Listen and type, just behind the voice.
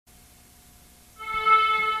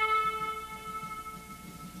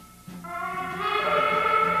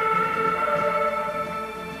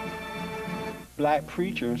black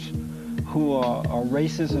preachers who are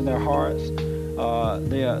racist in their hearts.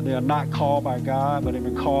 They are not called by God, but they've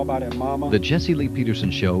been called by their mama. The Jesse Lee Peterson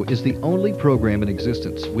Show is the only program in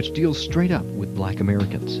existence which deals straight up with black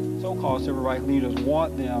Americans. So-called civil rights leaders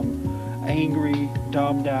want them angry,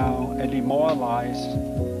 dumbed down, and demoralized.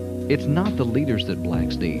 It's not the leaders that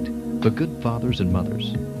blacks need, but good fathers and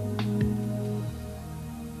mothers.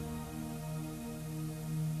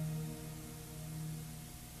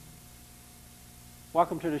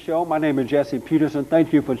 Welcome to the show. My name is Jesse Peterson.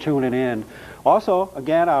 Thank you for tuning in. Also,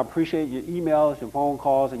 again, I appreciate your emails, your phone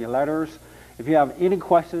calls, and your letters. If you have any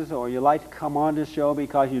questions or you'd like to come on this show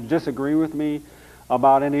because you disagree with me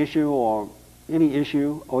about an issue or any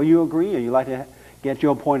issue, or you agree and you'd like to get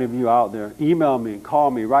your point of view out there, email me, call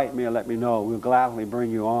me, write me, and let me know. We'll gladly bring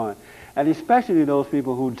you on. And especially those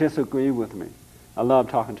people who disagree with me. I love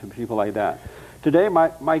talking to people like that. Today,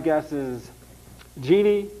 my guest is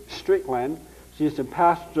Jeanie Strickland. She's the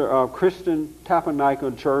pastor of Christian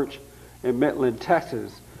Tabernacle Church in Midland,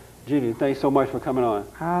 Texas. Jeanie, thanks so much for coming on.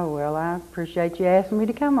 Oh, well, I appreciate you asking me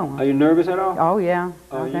to come on. Are you nervous at all? Oh, yeah.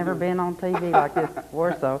 I've never been on TV like this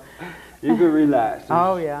before, so. You can relax.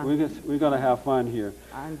 Oh, yeah. We're going to have fun here.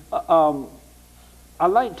 I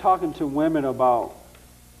like talking to women about,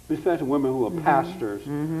 especially women who are pastors,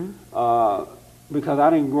 because I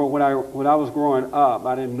didn't grow, when I was growing up,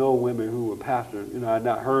 I didn't know women who were pastors. You know, I had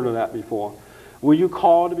not heard of that before. Were you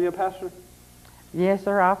called to be a pastor? Yes,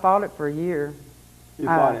 sir. I fought it for a year. You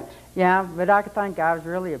fought it? Yeah, but I think I was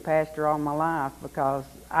really a pastor all my life, because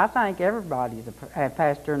I think everybody's a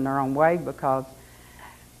pastor in their own way, because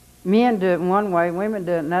men do it one way, women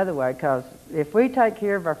do it another way. Because if we take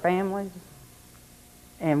care of our families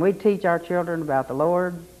and we teach our children about the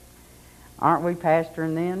Lord, aren't we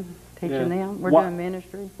pastoring them, teaching them? We're doing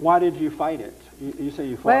ministry. Why did you fight it? You say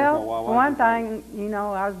you fought it for a while. Well, for one thing, you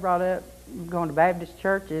know, I was brought up going to Baptist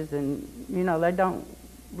churches, and, you know, they don't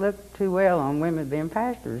look too well on women being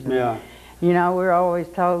pastors. And, you know, we're always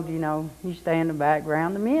told, you know, you stay in the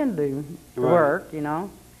background, the men do the work, you know.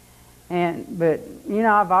 But, you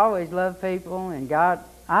know, I've always loved people, and God,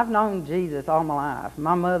 I've known Jesus all my life.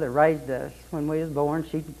 My mother raised us when we was born.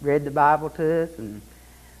 She read the Bible to us, and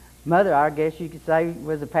Mother, I guess you could say,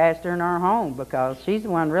 was a pastor in our home, because she's the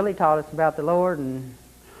one who really taught us about the Lord. And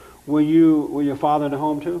were your father in the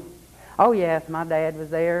home too? Oh, yes, my dad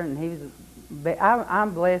was there, and he was. I'm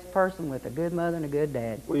a blessed person with a good mother and a good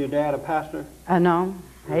dad. Was your dad a pastor? No.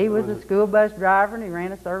 He was a school bus driver, and he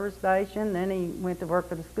ran a service station. Then he went to work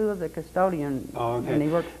for the school as a custodian. Oh, okay. And he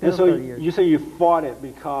worked for 30 years. You say you fought it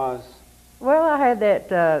because? Well, I had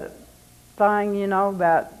that thing, you know,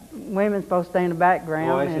 about women supposed to stay in the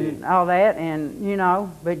background and all that, and, you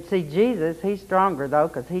know, but see, Jesus, he's stronger, though,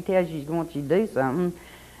 because he tells you he wants you to do something.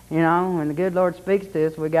 You know, when the good Lord speaks to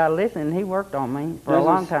us, we got to listen. And he worked on me for a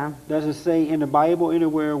long time. Does it say in the Bible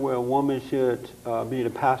anywhere where a woman should be the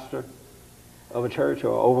pastor of a church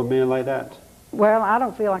or over men like that? Well, I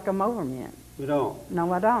don't feel like I'm over men. You don't?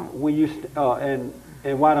 No, I don't. When you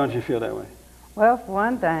and why don't you feel that way? Well, for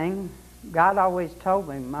one thing, God always told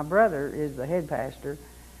me. My brother is the head pastor,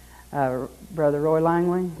 Brother Roy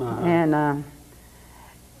Langley,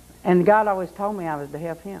 and God always told me I was to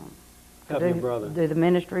help him. Do the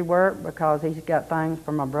ministry work, because he's got things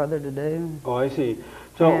for my brother to do. Oh, I see.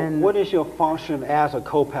 So what is your function as a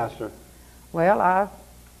co-pastor? Well, I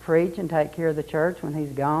preach and take care of the church when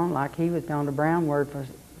he's gone, like he was gone to Brownwood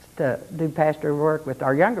to do pastor work with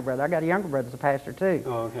our younger brother. I got a younger brother that's a pastor too.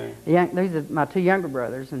 Oh, okay. These are my two younger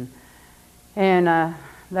brothers, and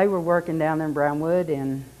they were working down there in Brownwood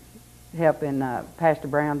and helping Pastor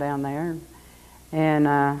Brown down there.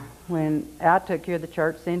 And when I took care of the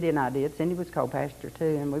church, Cindy and I did. Cindy was co-pastor too,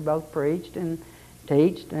 and we both preached and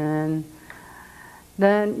teached, and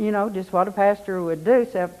then, you know, just what a pastor would do.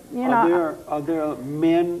 So, you know, are there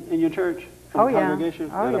men in your church? Oh, yeah. Congregation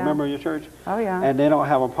that are a member of your church? Oh, yeah. And they don't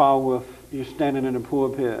have a problem with you standing in the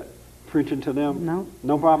pulpit preaching to them? No.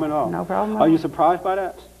 No problem at all? No problem at all. Are you surprised by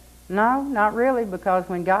that? No, not really, because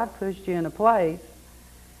when God pushed you in a place,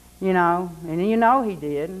 you know, and you know he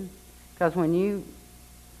did, because when you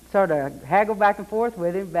sort of haggle back and forth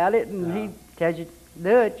with him about it, and he tells you to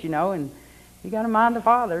do it, you know, and you got to mind the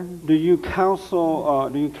Father. Do you counsel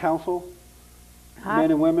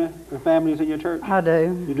men and women and families in your church? I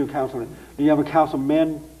do. You do counseling. Do you ever counsel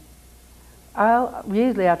men?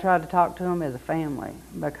 Usually I try to talk to them as a family,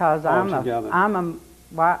 because like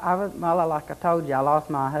I told you, I lost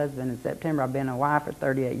my husband in September. I've been a wife for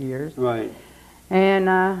 38 years. Right. And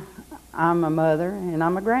I'm a mother, and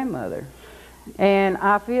I'm a grandmother. And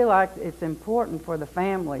I feel like it's important for the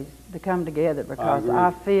families to come together because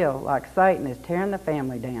I feel like Satan is tearing the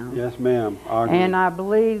family down. Yes, ma'am. I agree. And I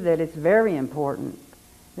believe that it's very important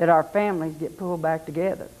that our families get pulled back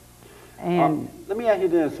together. And let me ask you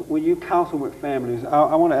this. When you counsel with families,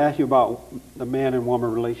 I want to ask you about the man and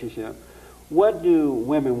woman relationship. What do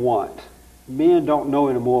women want? Men don't know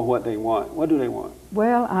anymore what they want. What do they want?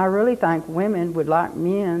 Well, I really think women would like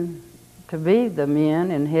men to be the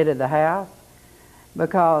men and head of the house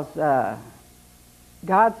because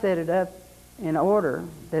God set it up in order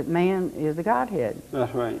that man is the Godhead.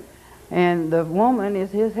 That's right. And the woman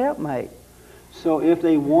is his helpmate. So if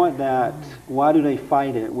they want that, why do they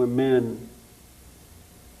fight it when men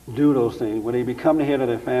do those things? When they become the head of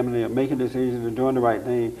their family, they're making decisions, they're doing the right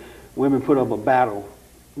thing, women put up a battle.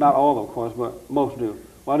 Not all, of course, but most do.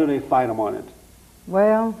 Why do they fight them on it?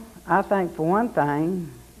 Well, I think for one thing,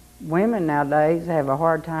 women nowadays have a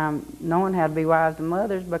hard time knowing how to be wives and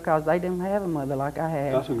mothers because they didn't have a mother like I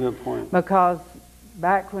had. That's a good point. Because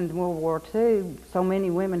back when World War II, so many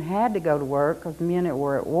women had to go to work because men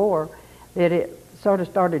were at war, that it sort of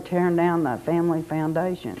started tearing down the family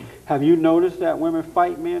foundation. Have you noticed that women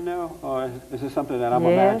fight men now, or is this something that I'm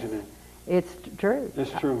imagining? It's true.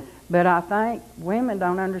 It's true. But I think women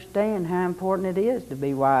don't understand how important it is to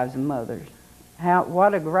be wives and mothers.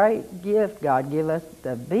 What a great gift God gave us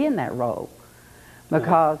to be in that role.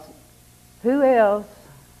 Because who else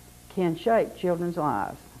can shape children's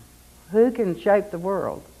lives? Who can shape the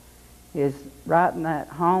world? Is right in that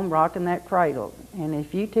home, rocking that cradle. And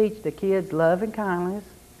if you teach the kids love and kindness,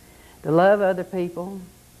 to love other people,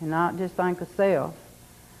 and not just think of self,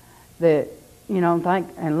 that, you know,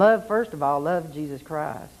 and love, first of all, love Jesus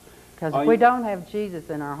Christ. Because if we don't have Jesus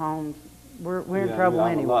in our homes, we're in trouble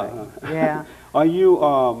anyway. Yeah. Are you,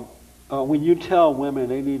 when you tell women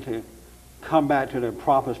they need to come back to their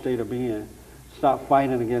proper state of being, stop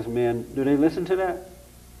fighting against men, do they listen to that?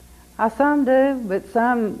 Some do, but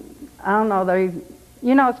some, I don't know,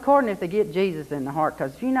 you know, it's important if they get Jesus in the heart,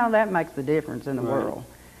 because you know that makes the difference in the world.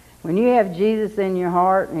 When you have Jesus in your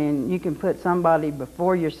heart and you can put somebody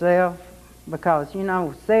before yourself, because, you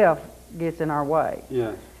know, self gets in our way.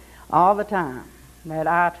 Yes. All the time. That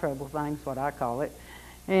eye trouble thing's what I call it.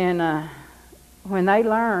 And when they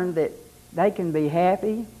learn that they can be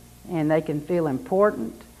happy and they can feel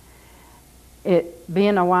important,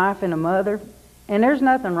 being a wife and a mother, and there's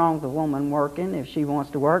nothing wrong with a woman working if she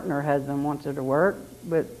wants to work and her husband wants her to work,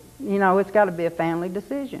 but, you know, it's got to be a family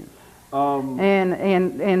decision.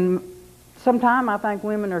 And sometimes I think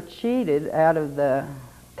women are cheated out of the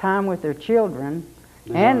time with their children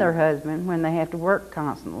and their husband when they have to work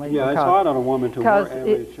constantly. Yeah, it's hard on a woman to work and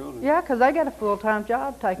raise children. Yeah, because they got a full-time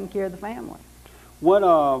job taking care of the family. What,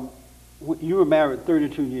 you were married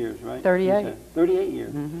 32 years, right? 38. 38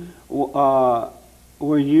 years. Mm-hmm.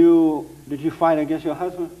 Did you fight against your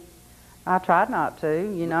husband? I tried not to,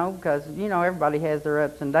 you know, because, you know, everybody has their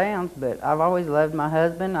ups and downs, but I've always loved my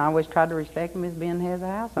husband. I always tried to respect him as being head of the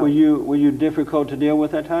household. Were you difficult to deal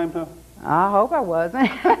with that time, though? I hope I wasn't.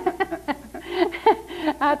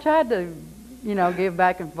 I tried to, you know, give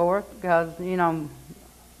back and forth because, you know,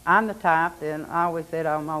 I'm the type, and I always said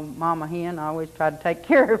I'm a mama hen. I always tried to take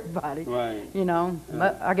care of everybody. Right. You know,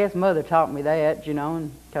 I guess Mother taught me that, you know,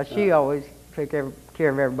 because she always took care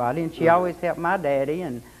of everybody, and she always helped my daddy,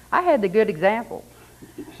 and I had the good example.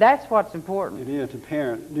 That's what's important. It is, to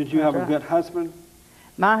parent. Did you have a good husband?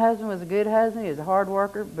 My husband was a good husband. He was a hard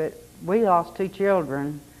worker, but we lost 2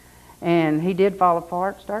 children, and he did fall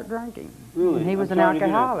apart, start drinking. Really? And he was an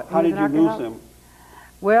alcoholic. How did you lose him?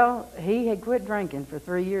 Well, he had quit drinking for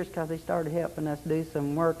 3 years because he started helping us do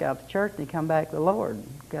some work out the church, and he come back to the Lord.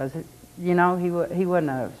 Because, you know, he wasn't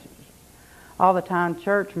a all the time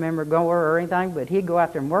church member goer or anything, but he'd go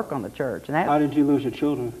out there and work on the church. And how did you lose your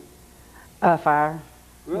children? Fire.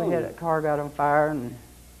 Really? We had a car got on fire, and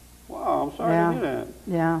wow, I'm sorry to hear that.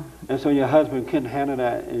 Yeah. And so your husband couldn't handle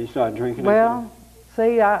that, and he started drinking. Well,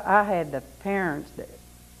 see, I had the parents that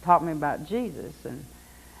taught me about Jesus, and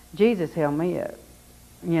Jesus held me up.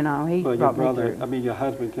 You know, he brought me through. I mean, your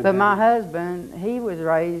husband couldn't. But my husband, he was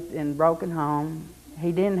raised in a broken home.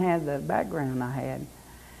 He didn't have the background I had,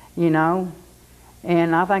 you know.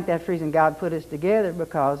 And I think that's the reason God put us together,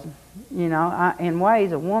 because, you know, in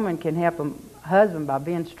ways a woman can help a husband by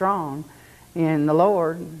being strong in the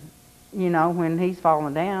Lord. You know, when he's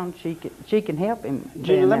falling down, she can help him.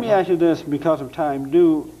 Jeanie, let me ask you this, because of time.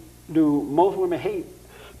 Do most women hate?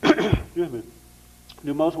 Excuse me.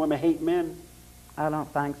 Do most women hate men? I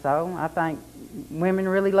don't think so. I think women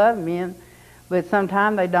really love men, but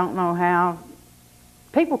sometimes they don't know how.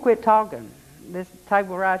 People quit talking. this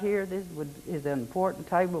table right here, is an important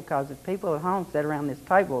table because if people at home sit around this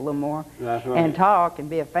table a little more and talk and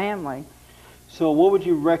be a family. So what would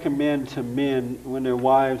you recommend to men when their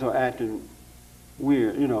wives are acting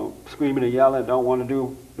weird, you know, screaming and yelling, don't want to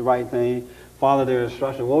do the right thing, follow their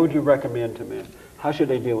instructions? What would you recommend to men? How should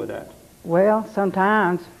they deal with that? Well,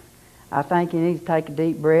 sometimes I think he needs to take a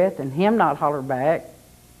deep breath and him not holler back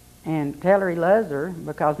and tell her he loves her,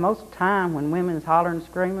 because most of the time when women's hollering and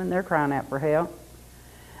screaming, they're crying out for help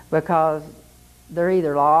because they're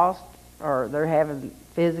either lost or they're having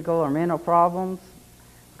physical or mental problems,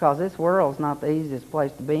 because this world's not the easiest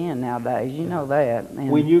place to be in nowadays. You know that.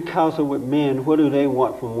 And when you counsel with men, what do they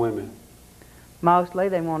want from women? Mostly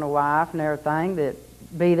they want a wife and everything that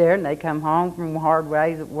be there, and they come home from hard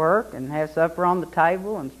days at work and have supper on the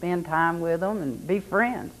table and spend time with them and be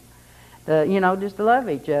friends. You know, just to love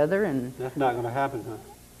each other. And that's not going to happen, huh?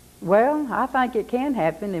 Well, I think it can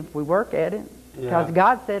happen if we work at it, because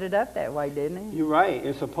God set it up that way, didn't He? You're right.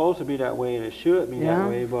 It's supposed to be that way, and it should be that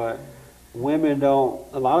way, but women don't.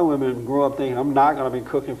 A lot of women grow up thinking, I'm not going to be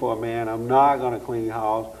cooking for a man. I'm not going to clean the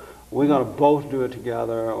house. We're going to both do it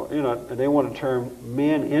together. Or, you know, they want to turn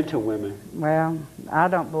men into women. Well, I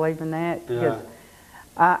don't believe in that. Because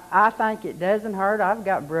I think it doesn't hurt. I've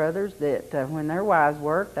got brothers that when their wives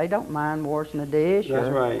work, they don't mind washing the dish. That's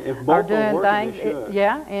right. If or both doing are working, things. they should.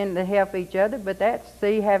 Yeah, and to help each other. But that's,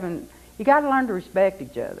 you got to learn to respect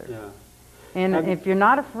each other. Yeah. And if you're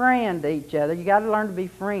not a friend to each other, you got to learn to be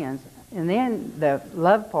friends. And then the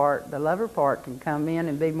lover part can come in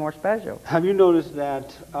and be more special. Have you noticed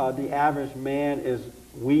that the average man is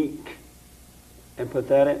weak and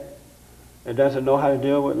pathetic and doesn't know how to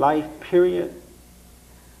deal with life, period?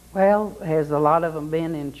 Well, has a lot of them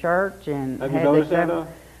been in church? And have you noticed that, though?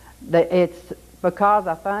 It's because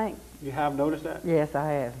I think... You have noticed that? Yes, I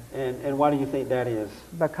have. And why do you think that is?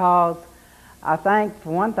 Because I think, for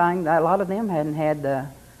one thing, that a lot of them hadn't had the,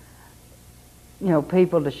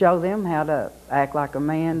 people to show them how to act like a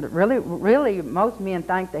man. Really, most men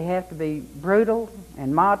think they have to be brutal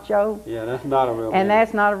and macho. Yeah, that's not a real man. And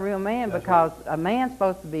that's not a real man, that's because right. A man's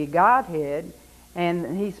supposed to be a Godhead,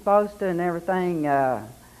 and he's supposed to, and everything,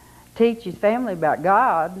 teach his family about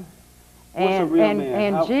God. What's a real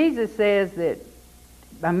man? And Jesus says that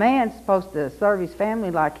a man's supposed to serve his family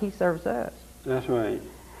like he serves us. That's right.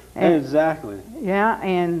 Exactly. Yeah,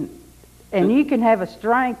 and you can have a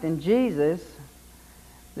strength in Jesus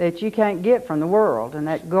that you can't get from the world. And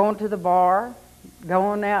that going to the bar,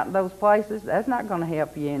 going out in those places, that's not going to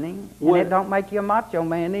help you any. And it don't make you a macho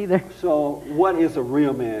man either. So what is a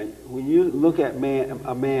real man? When you look at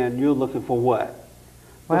a man, you're looking for what?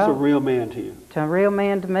 What's a real man to you? A real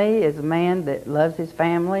man to me is a man that loves his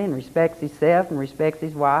family and respects himself and respects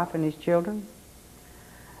his wife and his children.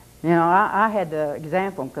 I had the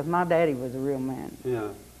example because my daddy was a real man. Yeah.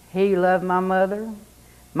 He loved my mother.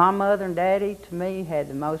 My mother and daddy, to me, had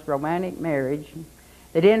the most romantic marriage.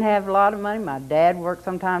 They didn't have a lot of money. My dad worked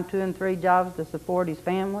sometimes 2 and 3 jobs to support his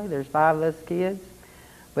family. There's 5 of us kids.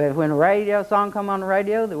 But when a radio song come on the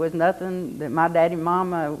radio, there was nothing that my daddy and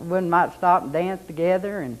mama might stop and dance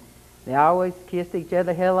together. And they always kissed each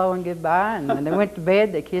other hello and goodbye. And when they went to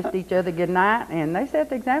bed, they kissed each other goodnight. And they set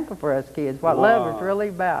the example for us kids, what love is really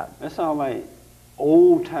about. That sounds like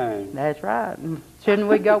old times. That's right. Shouldn't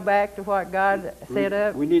we go back to what God set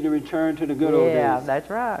up? We need to return to the good old days. Yeah, that's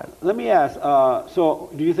right. Let me ask,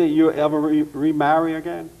 so do you think you'll ever remarry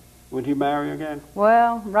again? Would you marry again?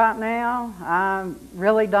 Well, right now, I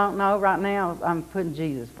really don't know. Right now, I'm putting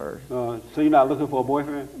Jesus first. So you're not looking for a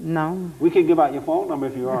boyfriend? No. We can give out your phone number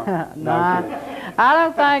if you are. No, I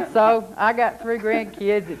don't think so. I got 3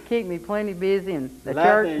 grandkids that keep me plenty busy, and the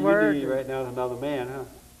church work. Last thing you need right now is another man, huh?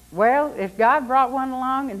 Well, if God brought one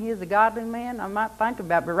along and he's a godly man, I might think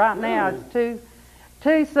about it. But right now, it's too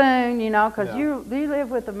soon, because you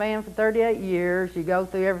live with a man for 38 years. You go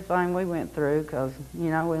through everything we went through because, we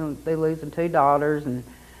went through losing 2 daughters and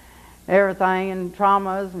everything and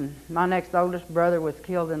traumas. And my next oldest brother was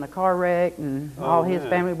killed in a car wreck, and all his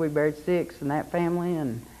family, we buried 6 in that family.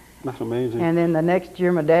 And that's amazing. And then the next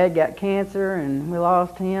year, my dad got cancer, and we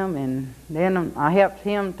lost him. And then I helped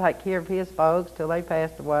him take care of his folks till they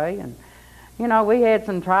passed away. And, we had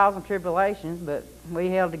some trials and tribulations, but we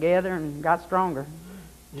held together and got stronger.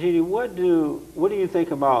 Jeanie, what do you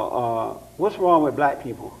think about what's wrong with black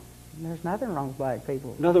people? There's nothing wrong with black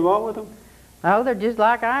people. Nothing wrong with them? No, they're just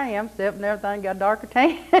like I am, except everything got darker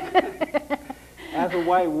tan. As a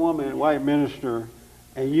white woman, white minister,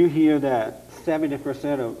 and you hear that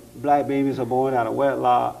 70% of black babies are born out of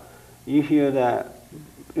wedlock, you hear that,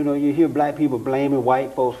 you hear black people blaming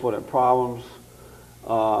white folks for their problems.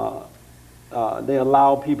 They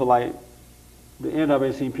allow people like the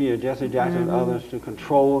NAACP or Jesse Jackson and others to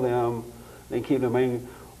control them, they keep them angry.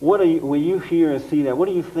 What are you, when you hear and see that, what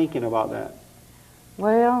are you thinking about that?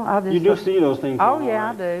 Well, I just... You do see those things. Oh, yeah,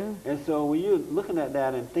 right? I do. And so when you're looking at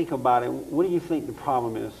that and think about it, what do you think the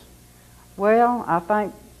problem is? Well, I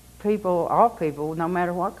think people, all people, no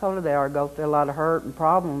matter what color they are, go through a lot of hurt and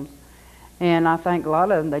problems. And I think a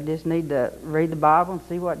lot of them, they just need to read the Bible and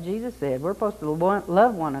see what Jesus said. We're supposed to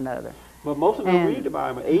love one another. But most of them read the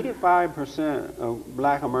Bible. 85% of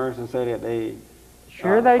black Americans say that they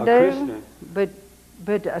sure they are do. Christian.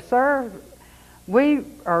 But sir, we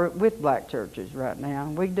are with black churches right now.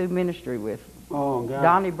 We do ministry with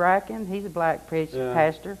Donnie Bracken. He's a black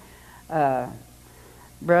pastor.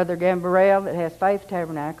 Brother Gambarel that has Faith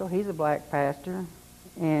Tabernacle. He's a black pastor.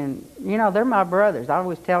 And, you know, they're my brothers. I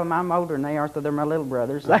always tell them I'm older than they are, so they're my little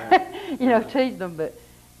brothers. You know, tease them. But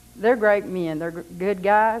they're great men. They're good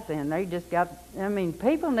guys, and they just got, I mean,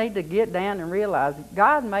 people need to get down and realize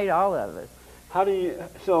God made all of us. How do you,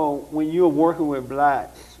 so when you're working with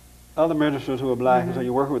blacks, other ministers who are black, and so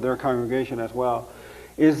you're working with their congregation as well,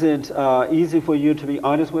 is it easy for you to be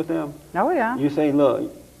honest with them? Oh, yeah. You say,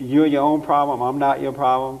 look, you're your own problem. I'm not your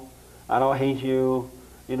problem. I don't hate you.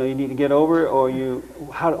 You know, you need to get over it, or you,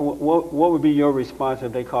 what would be your response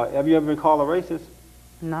if they called, have you ever been called a racist?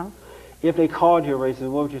 No. If they called you a racist,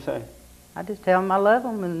 what would you say? I just tell them I love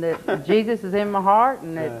them and that Jesus is in my heart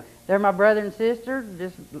and that they're my brother and sister,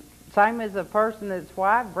 just same as a person that's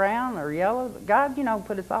white, brown, or yellow. God, you know,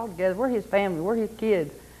 put us all together. We're His family. We're His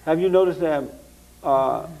kids. Have you noticed that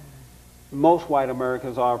most white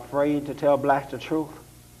Americans are afraid to tell blacks the truth?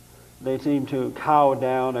 They seem to cower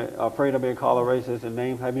down, afraid of being called a racist and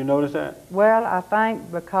names. Have you noticed that? Well, I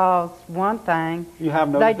think because one thing... You have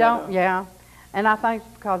noticed they don't, that? Yeah. And I think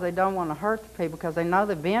it's because they don't want to hurt the people because they know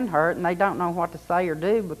they've been hurt and they don't know what to say or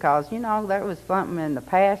do because, you know, that was something in the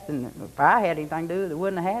past and if I had anything to do with it, it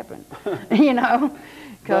wouldn't have happened. You know?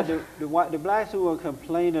 But the blacks who are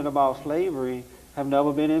complaining about slavery have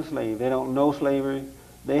never been enslaved. They don't know slavery.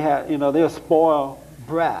 They have, you know, they're spoiled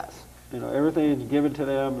brats. You know, everything is given to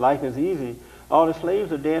them. Life is easy. All the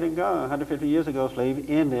slaves are dead and gone. 150 years ago, slavery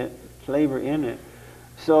ended.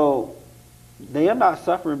 So they are not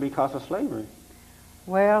suffering because of slavery.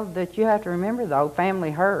 Well, that you have to remember, though,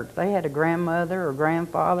 family hurts. They had a grandmother or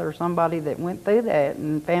grandfather or somebody that went through that,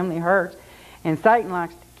 and family hurts. And Satan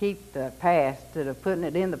likes to keep the past, instead of putting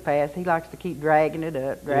it in the past, he likes to keep dragging it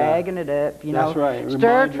up, you know. That's right.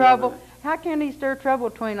 Stir trouble. How can he stir trouble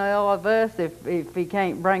between all of us if he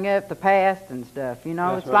can't bring up the past and stuff? You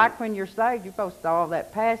know, That's it's right. like when you're saved, you're supposed to throw all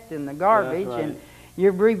that past in the garbage, That's right. and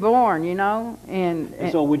you're reborn, you know.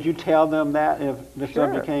 And so would you tell them that if the Sure.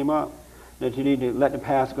 subject came up, that you need to let the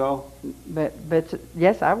past go? But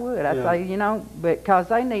yes, I would. I'd say, you know, because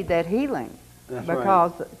they need that healing. That's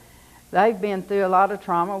because right. they've been through a lot of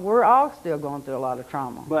trauma. We're all still going through a lot of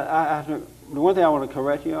trauma. But the one thing I want to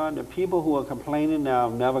correct you on, the people who are complaining now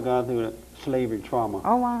have never gone through the slavery trauma.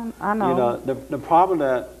 Oh, I know. You know, the problem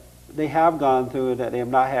that they have gone through is that they have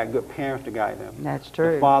not had good parents to guide them. That's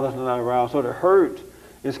true. The fathers are not around. So the hurt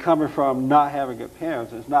is coming from not having good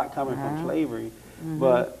parents. It's not coming from slavery.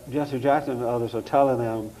 But Jesse Jackson and others are telling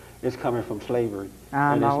them it's coming from slavery.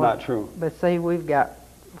 And it's not true. But see, we've got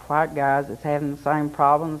white guys that's having the same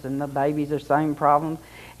problems, and the babies are the same problems.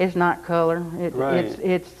 It's not color. It's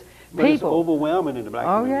but people. It's overwhelming in the black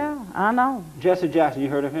community. Yeah, I know. Jesse Jackson, you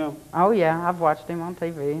heard of him? Oh, yeah, I've watched him on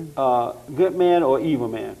TV. Good man or evil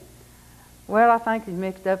man? Well, I think he's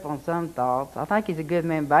mixed up on some thoughts. I think he's a good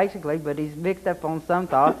man, basically, but he's mixed up on some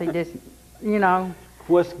thoughts. He just, you know.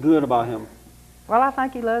 What's good about him? Well, I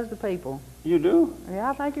think he loves the people. You do? Yeah,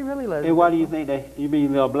 I think he really loves And why do you think that? You mean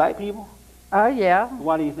he loves black people? Oh, yeah.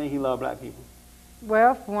 Why do you think he loves black people?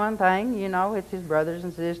 Well, for one thing, you know, it's his brothers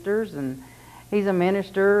and sisters, and he's a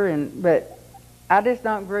minister, but I just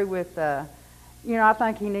don't agree with, you know, I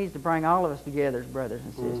think he needs to bring all of us together as brothers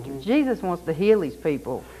and sisters. Jesus wants to heal these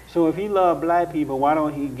people. So if he loves black people, why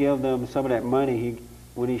don't he give them some of that money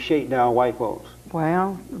when he shake down white folks?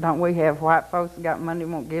 Well, don't we have white folks that got money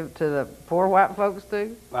won't give it to the poor white folks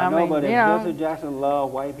too? I know, mean, but if you know, Jesse Jackson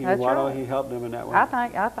loves white people, why don't he help them in that way?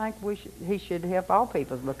 I think he should help all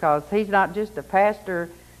people because he's not just a pastor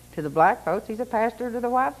to the black folks, he's a pastor to the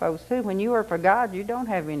white folks too. When you are for God, you don't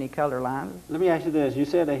have any color lines. Let me ask you this. You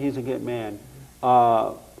said that he's a good man.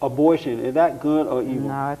 Abortion, is that good or evil?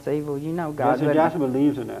 No, it's evil. You know God. Jesse Jackson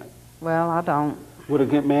believes in that. Well, I don't. Would a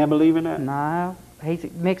good man believe in that? No, he's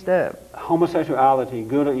mixed up. Homosexuality,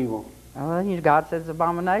 good or evil? Well, God says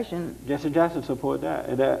abomination. Jesse Jackson support that.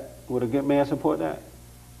 Would a good man support that?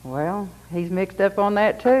 Well, he's mixed up on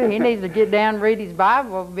that too. He needs to get down and read his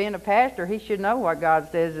Bible. Being a pastor, he should know what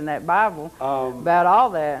God says in that Bible about all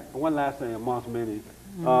that. One last thing amongst many.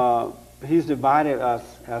 He's divided us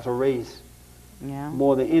as a race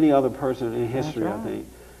more than any other person in history, I think.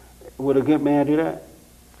 Would a good man do that?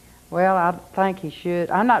 Well, I think he should.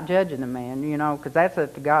 I'm not judging the man, you know, because that's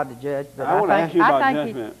up to God to judge. But I want to ask you about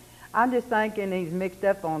judgment. I'm just thinking he's mixed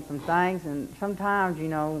up on some things, and sometimes, you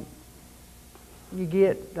know, you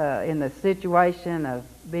get in the situation of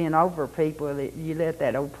being over people, that you let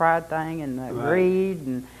that old pride thing and the greed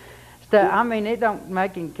and stuff. I mean, it don't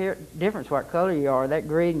make any difference what color you are. That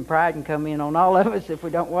greed and pride can come in on all of us if we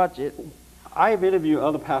don't watch it. I have interviewed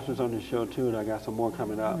other pastors on this show too, and I got some more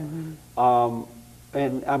coming up.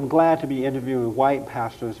 And I'm glad to be interviewing white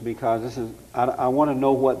pastors because this is I want to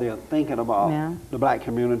know what they're thinking about the black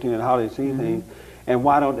community and how they see things, and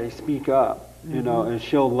why don't they speak up, you know, and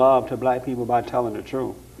show love to black people by telling the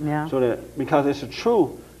truth. Yeah. So that because it's the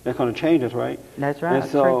truth that's going to change us, right? That's right. And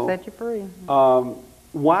so, set you free.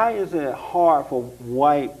 Why is it hard for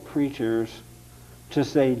white preachers to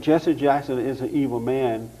say Jesse Jackson is an evil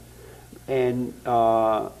man, and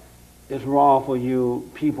it's wrong for you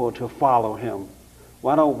people to follow him?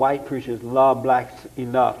 Why don't white preachers love blacks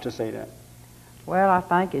enough to say that? Well, I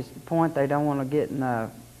think it's the point they don't want to get in the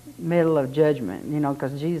middle of judgment, you know,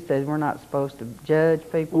 because Jesus says we're not supposed to judge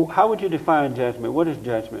people. Well, how would you define judgment? What is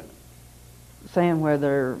judgment? Saying whether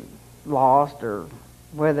they're lost or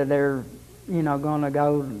whether they're, you know, going to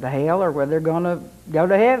go to hell or whether they're going to go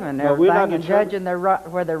to heaven. Well, we're not judging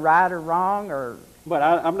whether they're right or wrong or... But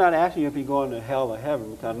I'm not asking you if you're going to hell or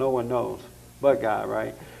heaven because no one knows but God,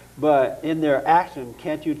 right? But in their action,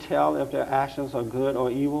 can't you tell if their actions are good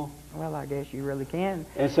or evil? Well, I guess you really can.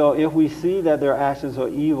 And so if we see that their actions are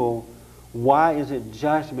evil, why is it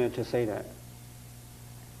judgment to say that?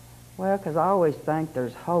 Well, because I always think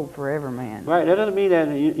there's hope for every man. Right. That doesn't mean that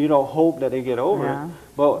you don't hope that they get over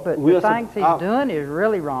it. But the things he's doing is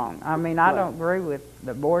really wrong. I mean, I don't agree with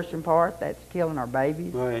the abortion part. That's killing our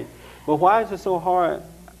babies. Right. But why is it so hard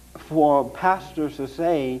for pastors to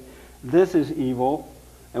say this is evil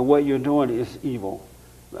and what you're doing is evil?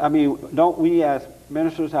 I mean, don't we as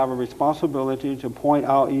ministers have a responsibility to point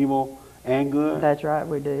out evil and good? That's right,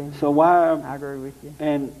 we do. So why? I agree with you.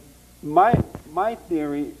 And my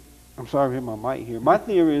theory, I'm sorry to hit my mic here. My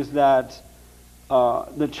theory is that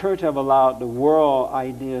the church have allowed the world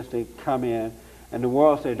ideas to come in, and the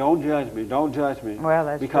world say, "Don't judge me, don't judge me," well,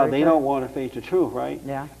 that's because they don't want to face the truth, right?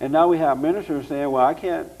 Yeah. And now we have ministers saying, "Well,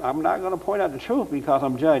 I'm not going to point out the truth because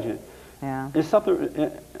I'm judging." Yeah. It's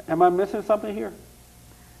something. Am I missing something here?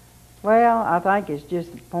 Well, I think it's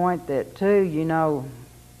just the point that, too, you know,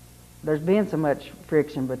 there's been so much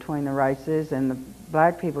friction between the races, and the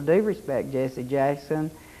black people do respect Jesse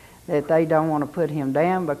Jackson, that they don't want to put him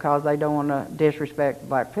down because they don't want to disrespect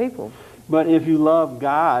black people. But if you love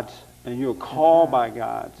God and you're called by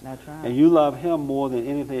God, that's right, and you love him more than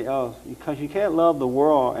anything else, because you can't love the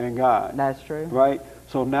world and God. That's true. Right?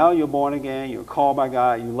 So now you're born again, you're called by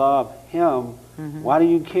God, you love him. Why do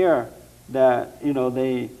you care that, you know,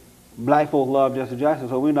 black folks love Jesse Jackson,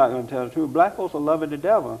 so we're not going to tell the truth? Black folks are loving the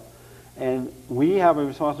devil, and we have a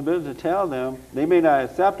responsibility to tell them. They may not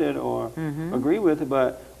accept it or agree with it,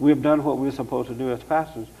 but we've done what we're supposed to do as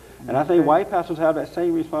pastors. And I think white pastors have that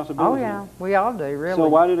same responsibility. Oh, yeah, we all do, really. So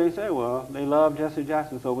why do they say, well, they love Jesse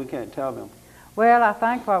Jackson, so we can't tell them? Well, I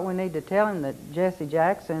think what we need to tell him that Jesse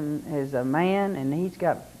Jackson is a man, and he's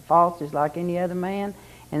got faults just like any other man,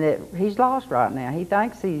 and that he's lost right now. He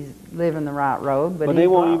thinks he's living the right road, but they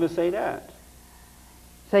won't even say that.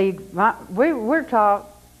 See, we're taught,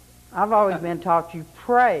 I've always been taught, you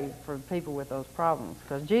pray for people with those problems,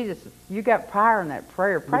 because Jesus, you got power in that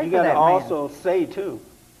prayer. Pray for that man. But you got to also say, too.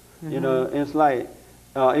 You know, it's like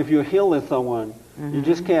if you're healing someone, you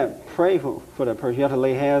just can't pray for that person. You have to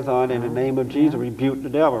lay hands on in the name of Jesus, rebuke the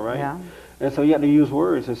devil, right? Yeah. And so you have to use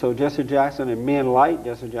words. And so Jesse Jackson and men like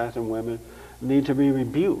Jesse Jackson, women, need to be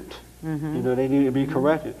rebuked. You know, they need to be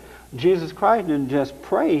corrected. Jesus Christ didn't just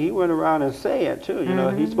pray. He went around and said, too. You know,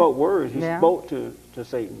 he spoke words. He spoke to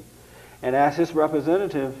Satan. And as his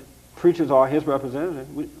representative, preachers are his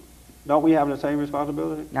representative. Don't we have the same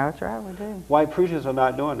responsibility? That's right, we do. White preachers are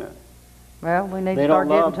not doing that. Well, we need to start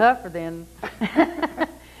getting tougher then.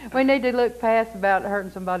 We need to look past about hurting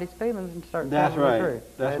somebody's feelings and start telling the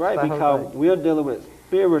truth. That's right, because we're dealing with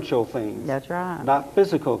spiritual things. That's right. Not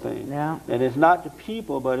physical things. Yeah. And it's not the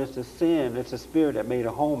people, but it's the sin, it's the spirit that made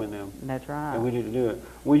a home in them. That's right. And we need to do it.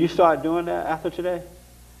 Will you start doing that after today?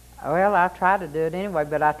 Well, I try to do it anyway,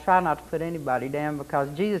 but I try not to put anybody down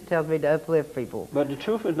because Jesus tells me to uplift people. But the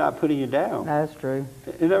truth is not putting you down. That's true.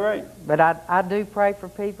 Is that right? But I do pray for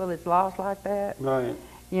people that's lost like that. Right.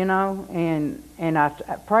 You know, and I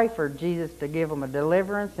pray for Jesus to give them a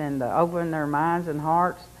deliverance and to open their minds and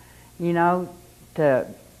hearts, you know, to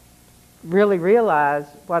really realize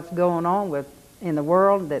what's going on in the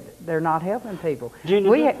world, that they're not helping people. Jeanie,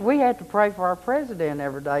 We had to pray for our president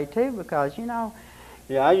every day too, because you know.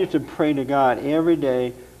 Yeah, I used to pray to God every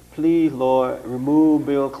day, please, Lord, remove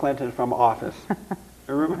Bill Clinton from office.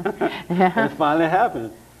 Remember? Yeah. It finally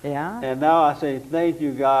happened. Yeah. And now I say, thank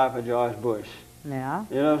you, God, for George Bush. Yeah.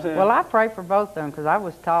 You know what I'm saying? Well, I pray for both of them because I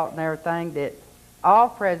was taught and everything that all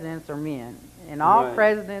presidents are men, and all Right.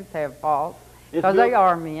 presidents have faults Is because Bill- they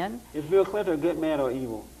are men. Is Bill Clinton a good man or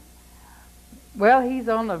evil? Well, he's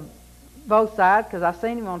on both sides because I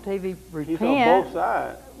seen him on TV repent. He's on both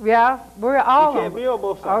sides. Yeah, we're all. You can't be on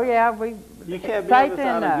both sides. Oh yeah, You can't be on the Satan,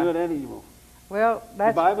 side of good and evil. Well, The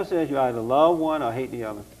that's Bible says you either love one or hate the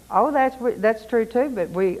other. that's true too. But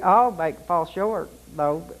we all fall short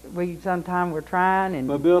though. We sometimes we're trying and.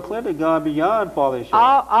 But Bill Clinton gone beyond falling short.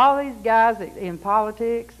 All these guys in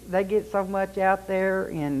politics, they get so much out there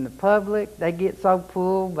in the public. They get so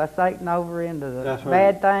pulled by Satan over into the That's right.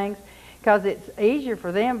 bad things. Because it's easier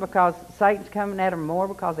for them because Satan's coming at them more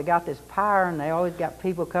because they got this power and they always got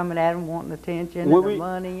people coming at them wanting attention and the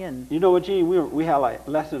money and. You know what, Gene? We have like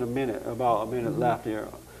less than about a minute left here.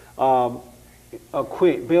 A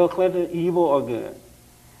quick, Bill Clinton, evil or good?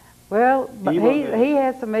 Well, but Evil or good? he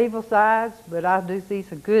has some evil sides, but I do see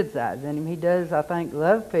some good sides in him. He does, I think,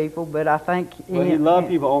 love people, but I think. Well, he loved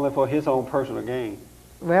people only for his own personal gain.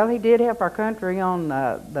 Well, he did help our country on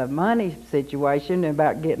the money situation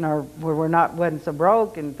about getting where wasn't so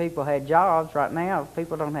broke and people had jobs. Right now,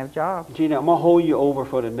 people don't have jobs. Gina, I'm gonna hold you over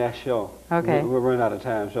for the next show. Okay. We're running out of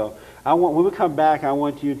time, so when we come back, I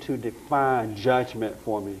want you to define judgment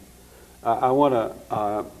for me. I want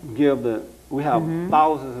to we have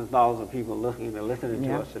thousands and thousands of people looking and listening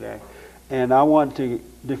to us today, and I want to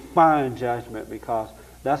define judgment because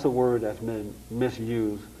that's a word that's been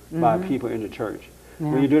misused by people in the church.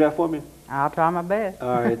 Yeah. Will you do that for me? I'll try my best.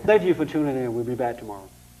 All right. Thank you for tuning in. We'll be back tomorrow.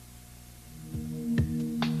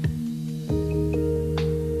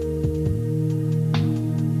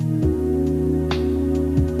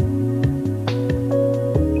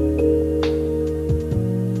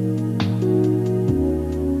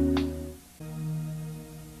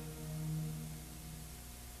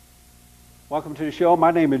 Welcome to the show.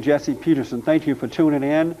 My name is Jesse Peterson. Thank you for tuning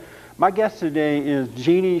in. My guest today is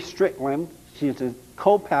Jeanie Strickland. She is a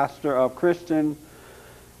co-pastor of Christian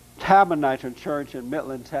Tabernacle Church in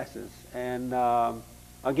Midland, Texas. And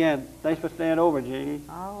again, thanks for staying over, Jeanie.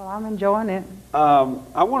 Oh, well, I'm enjoying it.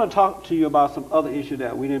 I want to talk to you about some other issue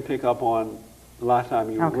that we didn't pick up on the last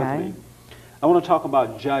time you were with me. I want to talk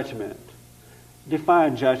about judgment.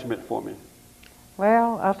 Define judgment for me.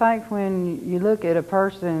 Well, I think when you look at a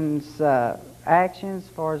person's actions as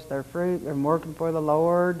far as their fruit and working for the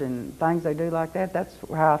Lord and things they do like that, that's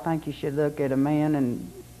how I think you should look at a man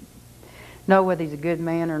and know whether he's a good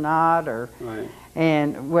man or not, or Right.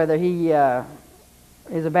 and whether he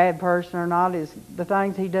is a bad person or not is the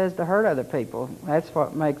things he does to hurt other people. That's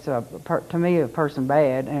what makes to me a person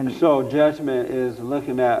bad. And So judgment is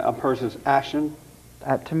looking at a person's action?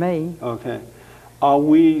 to me, Okay. Are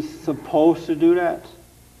we supposed to do that?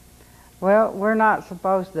 well, we're not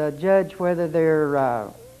supposed to judge whether they're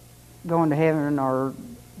going to heaven or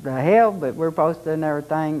to hell, but we're supposed to, and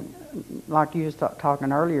everything, like you was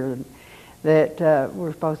talking earlier, that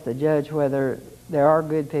we're supposed to judge whether there are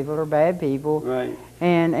good people or bad people. Right.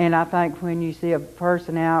 And I think when you see a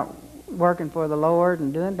person out working for the Lord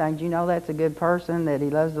and doing things, you know that's a good person, that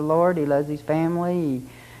he loves the Lord, he loves his family,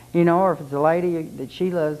 you know, or if it's a lady, that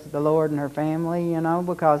she loves the Lord and her family, you know,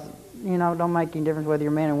 because, you know, it don't make any difference whether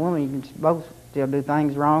you're a man or woman. You can both still do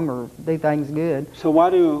things wrong or do things good. So why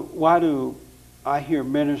do I hear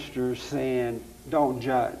ministers saying don't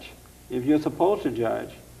judge? If you're supposed to judge,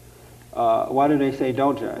 why do they say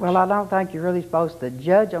don't judge? Well, I don't think you're really supposed to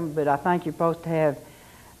judge them, but I think you're supposed to have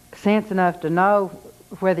sense enough to know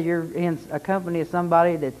whether you're in a company of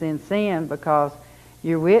somebody that's in sin, because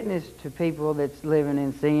you're witness to people that's living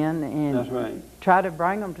in sin, and That's right. try to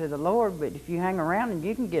bring them to the Lord. But if you hang around and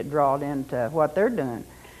you can get drawn into what they're doing,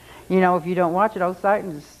 you know, if you don't watch it, old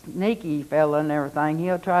Satan's a sneaky fella and everything.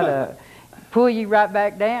 He'll try to pull you right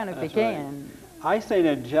back down if That's he can. I say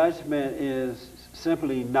that judgment is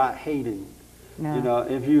simply not hating. No. You know,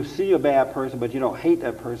 if you see a bad person but you don't hate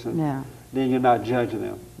that person, No, then you're not judging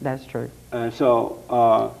them. that's true. And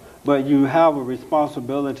so, but you have a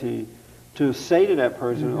responsibility to say to that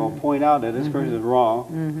person or point out that this person is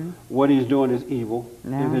wrong, what he's doing is evil,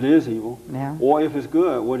 if it is evil, or if it's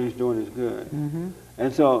good, what he's doing is good.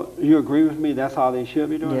 And so you agree with me, that's how they should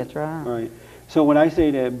be doing it? That's right. Right. So when I say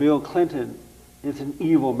that Bill Clinton is an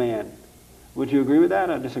evil man, would you agree with that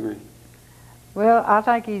or disagree? Well, I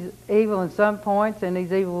think he's evil in some points, and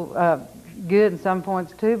he's evil, good in some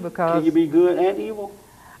points too, because... Can you be good and evil?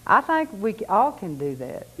 I think we all can do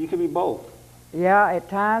that. You can be both. Yeah, at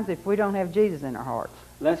times if we don't have Jesus in our hearts.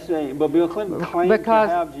 Let's say, but Bill Clinton claimed to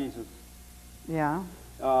have Jesus. Yeah.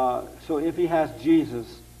 So if he has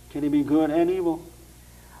Jesus, can he be good and evil?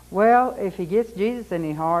 Well, if he gets Jesus in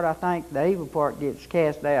his heart, I think the evil part gets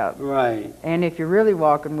cast out. Right. And if you're really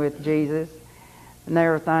walking with Jesus and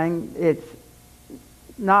everything, it's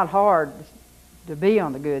not hard to be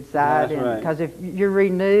on the good side. That's right. Because if you're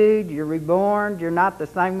renewed, you're reborn, you're not the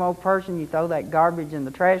same old person. You throw that garbage in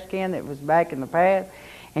the trash can that was back in the past,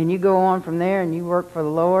 and you go on from there and you work for the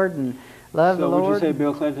Lord and love the Lord. So would you say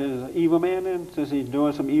Bill Clinton is an evil man then, since he's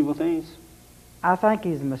doing some evil things? I think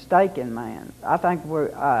he's a mistaken man. I think we're...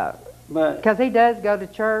 But because he does go to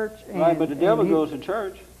church. And, right, but the devil goes to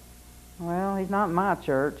church. Well, he's not in my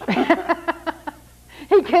church.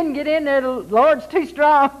 He couldn't get in there. The Lord's too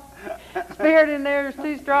strong. Spirit in there is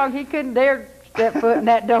too strong. He couldn't dare step foot in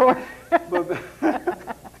that door.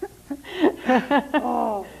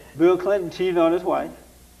 Oh, Bill Clinton cheated on his wife.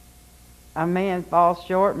 A man falls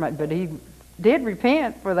short, but he did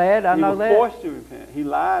repent for that. I know that. He was forced to repent. He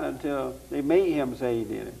lied until they made him say he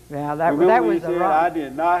did it. Yeah, that Remember was he said, wrong. I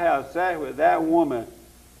did not have sex with that woman.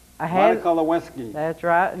 Monica Lewinsky. That's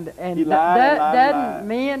right. And He lied and lied and doesn't lied.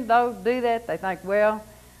 men though do that? They think, well,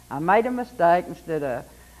 I made a mistake. Instead of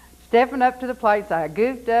stepping up to the plate, say I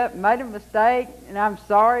goofed up, made a mistake, and I'm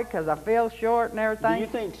sorry because I fell short and everything. Do you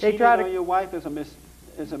think cheating on your wife is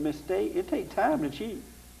a mistake? It takes time to cheat.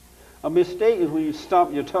 A mistake is when you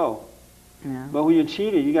stump your toe. Yeah. But when you're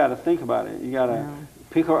cheating, you got to think about it. You got to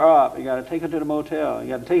pick her up. You got to take her to the motel. You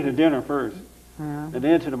got to take her to dinner first, and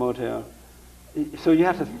then to the motel. So you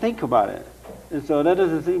have to think about it. And so that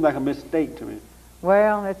doesn't seem like a mistake to me.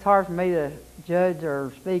 Well, it's hard for me to judge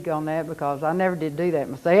or speak on that because I never did do that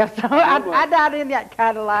myself. So I died in that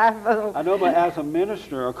kind of life. I know, but as a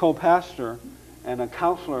minister, a co-pastor, and a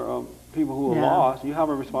counselor of people who are lost, you have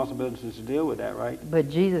a responsibility to deal with that, right? But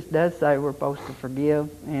Jesus does say we're supposed to forgive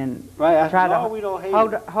and right. try to we don't hate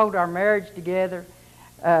hold our marriage together.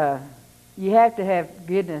 You have to have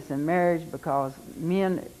goodness in marriage because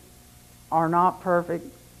men are not perfect.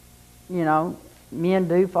 You know, men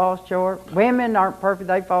do fall short. Women aren't perfect,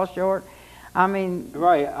 they fall short. I mean...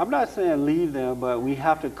 Right. I'm not saying leave them, but we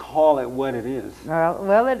have to call it what it is.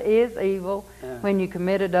 Well, it is evil when you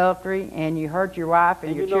commit adultery and you hurt your wife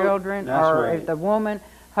and your children, or if the woman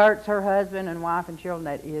hurts her husband and wife and children,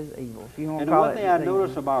 that is evil. If you want to call it. And one thing I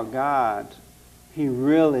noticed about God, he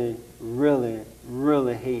really, really,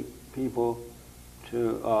 really hates people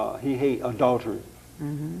he hates adultery.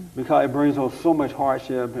 Because it brings on so much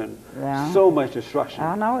hardship and so much destruction.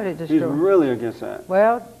 I know it destroys. He's really against that.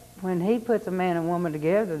 Well, when he puts a man and woman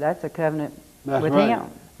together, that's a covenant with him.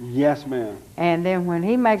 Yes, ma'am. And then when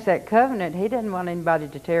he makes that covenant, he doesn't want anybody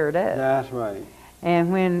to tear it up. That's right.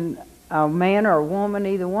 And when a man or a woman,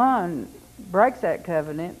 either one, breaks that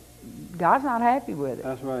covenant, God's not happy with it.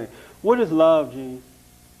 That's right. What is love, Jean?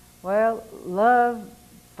 Well, love,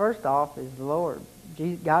 first off, is the Lord.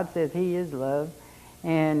 God says he is love.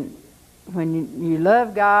 And when you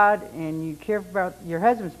love God and you care about your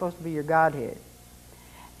husband's supposed to be your Godhead.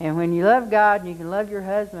 And when you love God and you can love your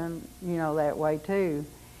husband, you know, that way too,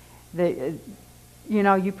 you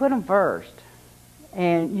know, you put them first.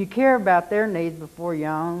 And you care about their needs before your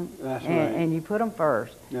own. That's right. And you put them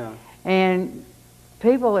first. Yeah. And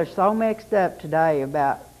people are so mixed up today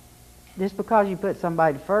about just because you put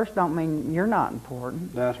somebody first don't mean you're not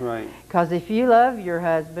important. That's right. Because if you love your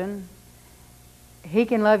husband, he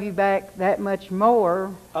can love you back that much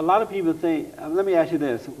more. A lot of people think, let me ask you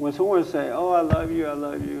this. When someone say, oh, I love you,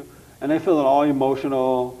 and they feel it all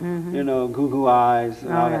emotional, you know, goo-goo eyes,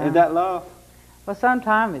 and all that. Is that love? Well,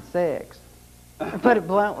 sometimes it's sex. To put it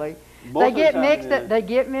bluntly. They get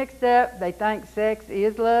mixed up. They think sex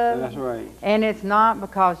is love. That's right. And it's not,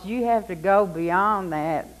 because you have to go beyond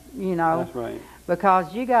that, you know. That's right.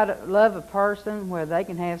 Because you got to love a person whether they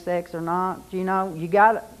can have sex or not. You know, you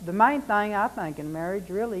got the main thing I think in marriage,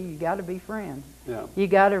 really, you got to be friends. Yeah. You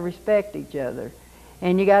got to respect each other,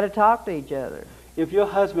 and you got to talk to each other. If your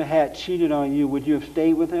husband had cheated on you, would you have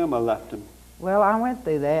stayed with him or left him? Well, I went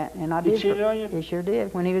through that, and I did. He cheated on you? He sure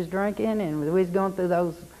did. When he was drinking, and we was going through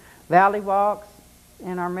those valley walks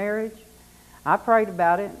in our marriage, I prayed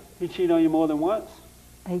about it. He cheated on you more than once?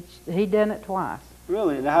 He done it twice.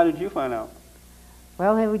 Really? And how did you find out?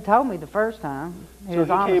 Well, he told me the first time. So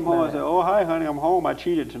he came home and said, "Oh, hi, honey, I'm home. I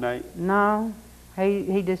cheated tonight." No,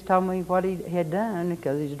 he just told me what he had done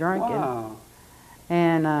because he's drinking. Wow.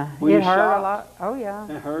 And it hurt a lot. Oh, yeah.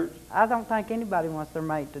 It hurt? I don't think anybody wants their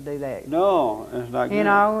mate to do that. No, it's not good. You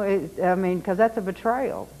know, I mean, because that's a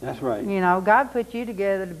betrayal. That's right. You know, God put you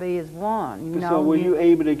together to be as one. You know, so were you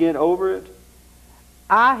able to get over it?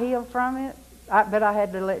 I healed from it, but I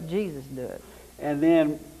had to let Jesus do it. And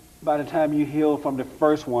then by the time you healed from the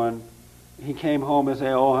first one, he came home and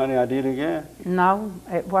said, "Oh, honey, I did it again." No,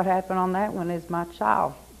 what happened on that one is my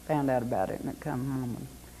child found out about it and it come home.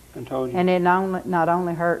 And told you? And it not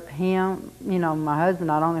only hurt him, you know, my husband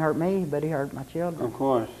not only hurt me, but he hurt my children. Of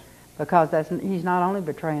course. Because he's not only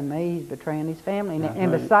betraying me, he's betraying his family.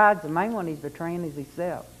 And right. Besides, the main one he's betraying is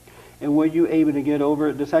himself. And were you able to get over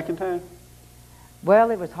it the second time?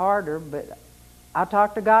 Well, it was harder, but I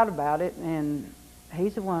talked to God about it, and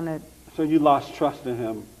he's the one that... So you lost trust in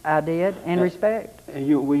him? I did, and respect.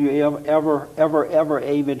 And were you ever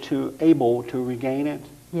able to regain it?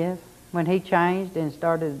 Yes. When he changed and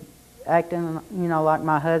started acting, you know, like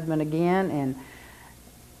my husband again, and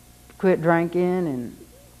quit drinking, and,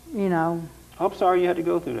 you know... I'm sorry you had to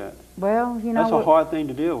go through that. Well, you know... That's a hard thing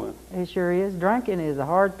to deal with. It sure is. Drinking is a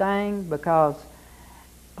hard thing because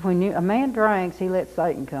when a man drinks, he lets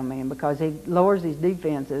Satan come in because he lowers his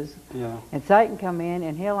defenses. Yeah. And Satan come in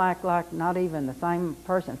and he'll act like not even the same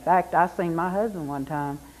person. In fact, I seen my husband one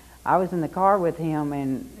time. I was in the car with him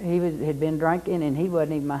and he had been drinking and he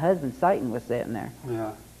wasn't even my husband. Satan was sitting there.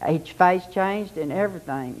 Yeah. His face changed and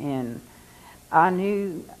everything. And I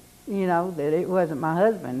knew, you know, that it wasn't my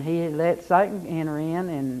husband. He had let Satan enter in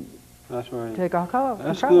and that's right. took our car.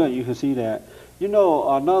 That's good. You can see that. You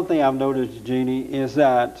know, another thing I've noticed, Jeanie, is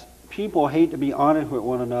that people hate to be honest with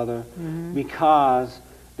one another because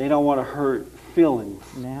they don't want to hurt feelings.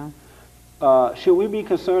 Yeah. Should we be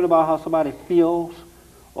concerned about how somebody feels,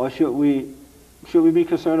 or should we be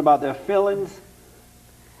concerned about their feelings?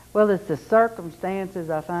 Well, it's the circumstances,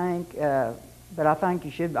 I think, but I think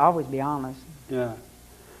you should always be honest. Yeah.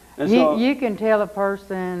 You can tell a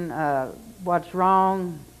person what's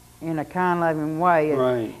wrong in a kind, loving way.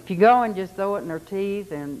 Right. If you go and just throw it in their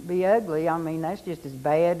teeth and be ugly, I mean, that's just as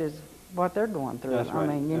bad as what they're going through. That's right.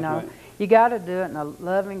 I mean, you That's know, right. You got to do it in a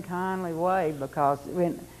loving, kindly way because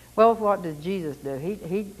well, what does Jesus do?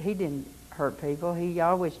 He didn't hurt people. He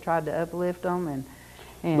always tried to uplift them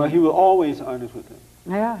and But he was always honest with them.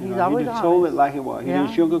 Yeah, he's always honest. He told it like it was. He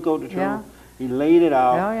didn't sugarcoat the truth. Yeah. He laid it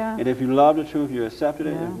out. Yeah. And if you love the truth, you accepted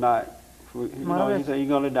it. Yeah. If not, he said you're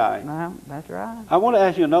going to die. Well, that's right. I want to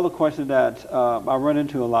ask you another question that I run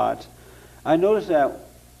into a lot. I notice that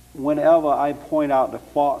whenever I point out the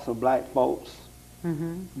faults of black folks,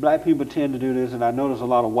 black people tend to do this, and I notice a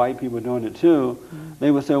lot of white people doing it too.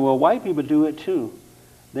 They would say, well, white people do it too.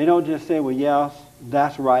 They don't just say, well, yes,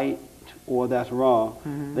 that's right or that's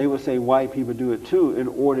wrong. They would say white people do it too in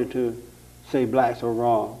order to say blacks are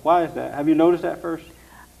wrong. Why is that? Have you noticed that first?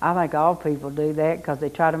 I think all people do that because they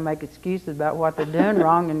try to make excuses about what they're doing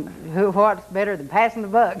wrong and what's better than passing the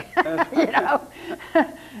buck.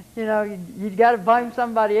 You know, you got to blame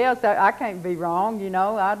somebody else. I can't be wrong. You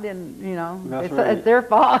know, I didn't. You know, it's their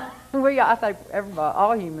fault. I think everybody,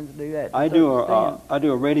 all humans do that. I do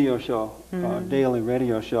a radio show, daily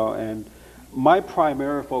radio show, and my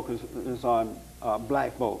primary focus is on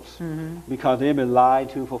black folks because they've been lied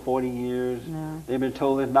to for 40 years. They've been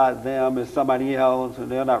told it's not them, it's somebody else, and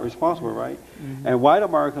they're not responsible, right? And white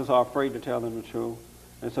Americans are afraid to tell them the truth.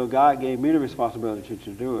 And so God gave me the responsibility to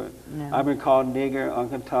do it. I've been called nigger,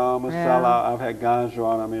 Uncle Tom, a sellout. I've had guns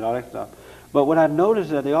drawn on me, all that stuff. But what I noticed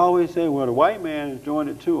is that they always say, well, the white man is doing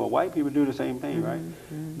it too, or white people do the same thing, right?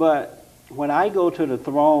 But when I go to the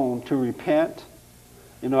throne to repent,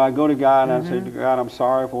 you know, I go to God and I say to God, I'm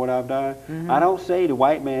sorry for what I've done. I don't say the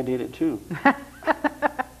white man did it too.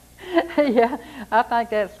 Yeah, I think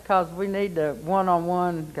that's because we need the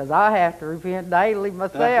one-on-one, because I have to repent daily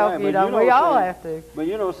myself. Right, you know, we all have to. But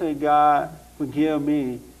you don't say, God, forgive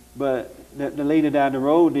me, but the lady down the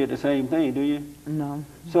road did the same thing, do you? No.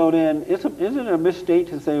 So then, isn't it a mistake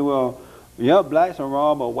to say, well, yeah, blacks are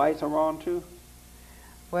wrong, but whites are wrong too?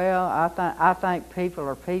 Well, I think people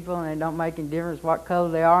are people, and it don't make any difference what color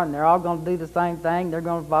they are, and they're all going to do the same thing. They're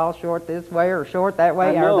going to fall short this way or short that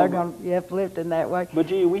way, or they're going to be uplifted in that way. But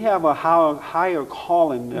gee, we have a higher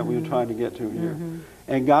calling that we're trying to get to here.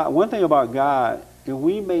 And God, one thing about God, if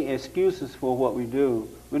we make excuses for what we do,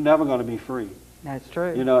 we're never going to be free. That's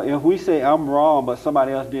true. You know, if we say I'm wrong, but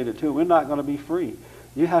somebody else did it too, we're not going to be free.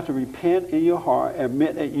 You have to repent in your heart,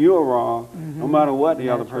 admit that you're wrong, no matter what the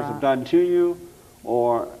other person done to you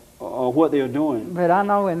or what they're doing. But I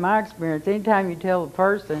know in my experience, anytime you tell a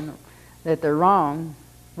person that they're wrong,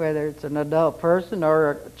 whether it's an adult person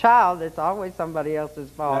or a child, it's always somebody else's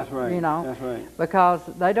fault. That's right. You know, that's right. because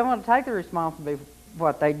they don't want to take the responsibility for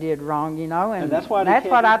what they did wrong. You know, and that's why that's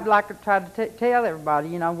what I'd like to try to tell everybody.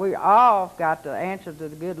 You know, we all got to answer to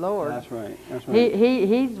the good Lord. That's right. That's right.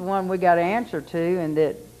 He's the one we got to answer to, and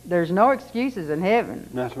that there's no excuses in heaven.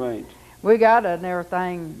 That's right. We got to and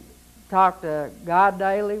everything talk to God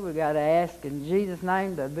daily. We got to ask in Jesus'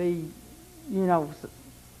 name to be, you know,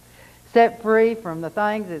 set free from the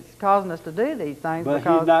things that's causing us to do these things. But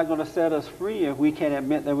He's not going to set us free if we can't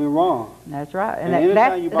admit that we're wrong. That's right. And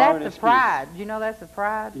that's the pride. You know, that's the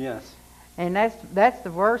pride. Yes. And that's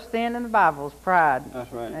the worst sin in the Bible is pride.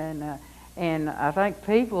 That's right. And I think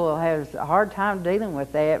people have a hard time dealing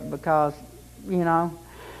with that because, you know.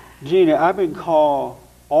 Jeanie, I've been called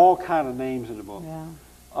all kind of names in the book. Yeah.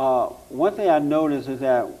 One thing I notice is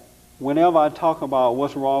that whenever I talk about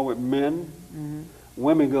what's wrong with men,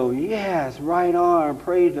 women go, yes, right on,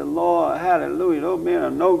 praise the Lord, hallelujah, those men are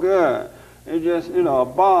no good. They're just, you know, a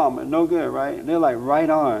bomb and no good, right? And they're like, right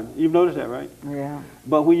on. You've noticed that, right? Yeah.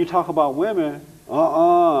 But when you talk about women,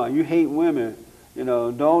 you hate women. You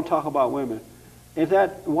know, don't talk about women.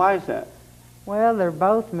 Why is that? Well, they're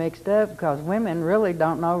both mixed up because women really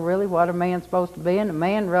don't know really what a man's supposed to be, and the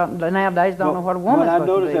man nowadays don't know what a woman's supposed to be.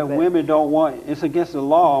 But I noticed that women don't want, it's against the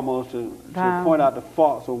law almost to point out the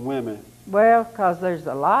faults of women. Well, because there's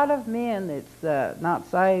a lot of men that's not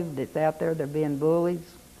saved, that's out there, they're being bullies.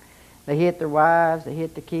 They hit their wives, they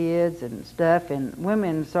hit the kids and stuff, and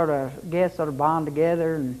women sort of bond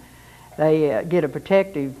together, and they get a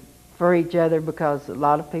protective for each other because a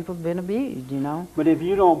lot of people have been abused, you know. But if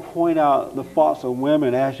you don't point out the faults of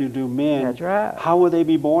women as you do men, that's right. How will they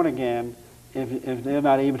be born again if they're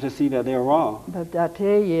not able to see that they're wrong? But I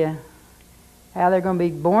tell you, how they're going to be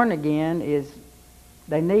born again is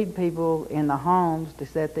they need people in the homes to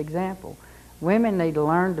set the example. Women need to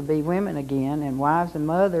learn to be women again, and wives and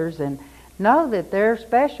mothers, and know that they're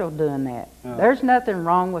special doing that. Yeah. There's nothing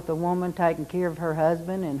wrong with a woman taking care of her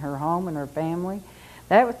husband and her home and her family.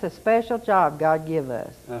 That was a special job God give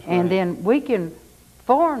us. That's right. And then we can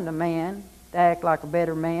form the man to act like a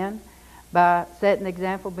better man by setting the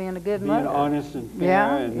example, being a good mother. Being honest and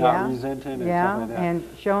fair and not resenting and stuff like that. And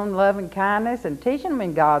showing love and kindness and teaching them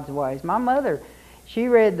in God's ways. My mother, she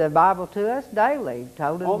read the Bible to us daily.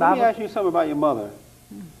 Told us the Bible. Let me ask you something about your mother.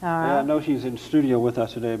 All right. I know she's in the studio with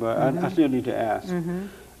us today, but I still need to ask.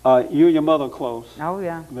 You and your mother close. Oh,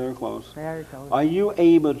 yeah. Very close. Very close. Are you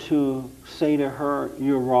able to say to her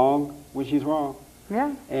you're wrong when she's wrong?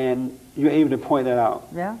 Yeah. And you're able to point that out?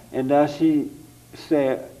 Yeah. And does she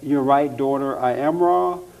say, you're right, daughter, I am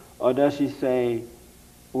wrong? Or does she say,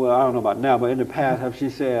 well, I don't know about now, but in the past, have she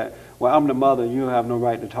said, well, I'm the mother, you have no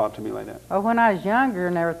right to talk to me like that? Well, when I was younger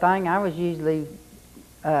and everything, I was usually,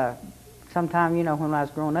 sometime, you know, when I was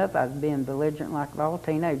growing up, I was being belligerent like all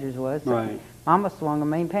teenagers was. So Right. Mama swung a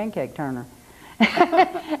mean pancake turner.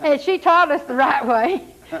 And she taught us the right way.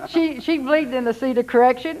 She believed in the seed of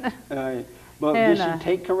correction. Right. But And, did she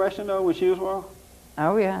take correction, though, when she was wrong?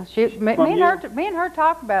 Oh, yeah. Me and her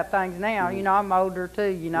talk about things now. You know, I'm older, too,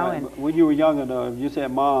 you know. Right. And When you were younger, though, if you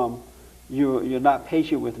said, Mom, you're not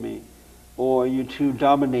patient with me, or you're too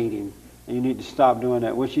dominating, and you need to stop doing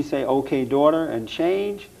that, would she say, okay, daughter, and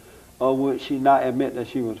change? Or would she not admit that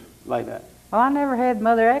she was like that? well, I never had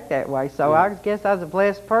Mother act that way, so I guess I was a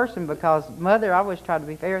blessed person because Mother always tried to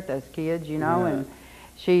be fair with us kids, you know, and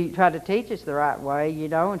she tried to teach us the right way, you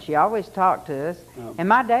know, and she always talked to us. And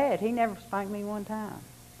my dad, he never spanked me one time.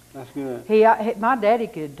 That's good. My daddy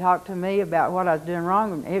could talk to me about what I was doing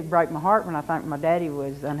wrong, and it'd break my heart when I think my daddy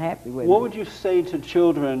was unhappy with me. What would you say to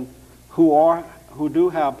children who do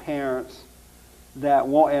have parents that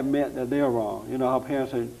won't admit that they're wrong? You know how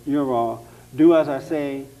parents say, you're wrong. Do as I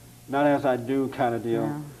say, not as I do kind of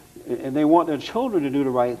deal. Yeah. And they want their children to do the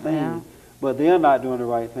right thing, but they're not doing the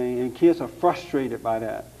right thing. And kids are frustrated by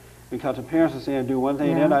that because the parents are saying do one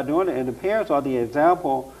thing, they're not doing it. And the parents are the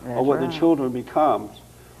example of what the children becomes.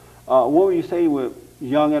 What would you say with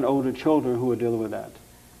young and older children who are dealing with that?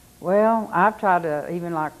 Well, I've tried to,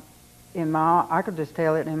 even like I could just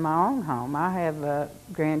tell it in my own home. I have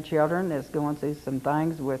grandchildren that's going through some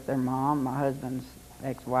things with their mom, my husband's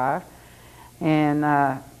ex-wife. And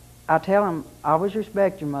I tell them, always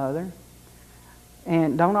respect your mother.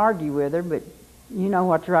 And don't argue with her, but you know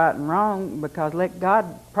what's right and wrong because let God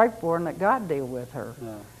pray for her and let God deal with her.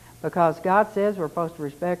 Yeah. Because God says we're supposed to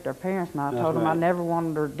respect our parents, and I told them I never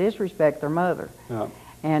wanted her to disrespect their mother. Yeah.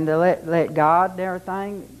 And to let God and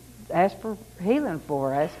everything, ask for healing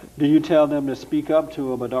for her. Do you tell them to speak up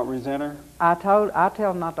to her but don't resent her? I tell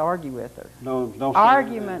them not to argue with her. No, don't.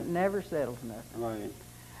 Argument never settles nothing. Right.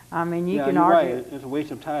 I mean, you yeah, can you're argue. Right. It's a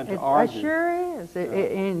waste of time to argue. It sure is.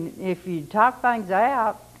 And if you talk things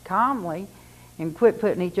out calmly and quit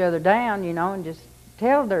putting each other down, you know, and just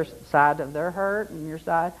tell their side of their hurt and your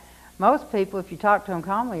side. Most people, if you talk to them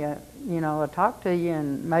calmly, you know, will talk to you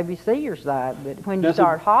and maybe see your side. But when you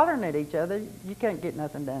start hollering at each other, you can't get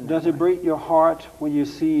nothing done. Does it break your heart when you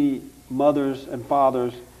see mothers and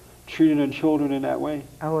fathers treating their children in that way?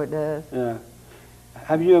 Oh, it does. Yeah.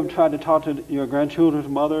 Have you ever tried to talk to your grandchildren's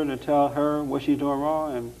mother to tell her what she's doing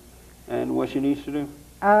wrong and what she needs to do?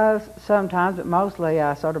 Sometimes, but mostly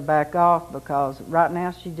I sort of back off because right now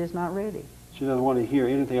she's just not ready. She doesn't want to hear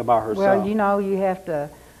anything about herself. Well, you know, you have to,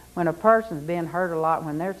 when a person's been hurt a lot,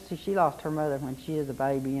 she lost her mother when she was a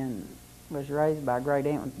baby and was raised by a great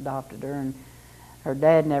aunt and adopted her, and her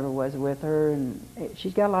dad never was with her, and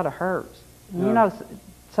she's got a lot of hurts. Yeah. You know,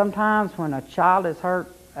 sometimes when a child is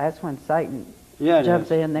hurt, that's when Satan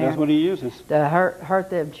jumps in there. That's what he uses. To hurt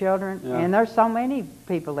them children. Yeah. And there's so many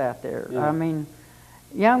people out there. Yeah. I mean,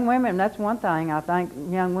 young women, that's one thing. I think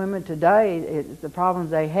young women today, the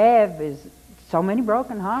problems they have is so many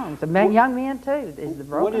broken homes. Young men, too, is the broken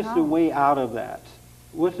home. What is the way out of that?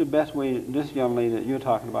 What's the best way this young lady that you're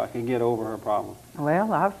talking about can get over her problem?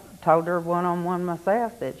 Well, I've told her one-on-one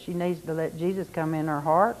myself that she needs to let Jesus come in her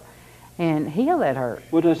heart and heal that hurt.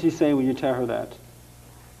 What does she say when you tell her that?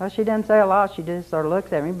 Well, she doesn't say a lot. She just sort of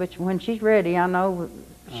looks at me. But when she's ready, I know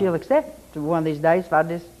she'll accept one of these days if I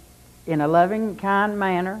just, in a loving, kind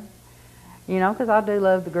manner, you know, because I do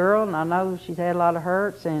love the girl, and I know she's had a lot of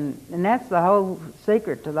hurts, and that's the whole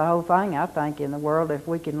secret to the whole thing, I think, in the world, if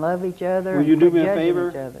we can love each other. Will you do me a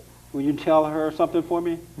favor? Will you tell her something for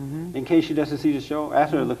me? Mm-hmm. In case she doesn't see the show?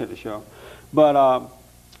 Ask her to look at the show. But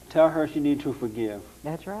tell her she needs to forgive.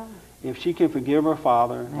 That's right. If she can forgive her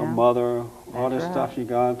father, her mother, all this stuff she's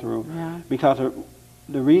gone through, because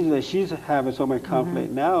the reason that she's having so much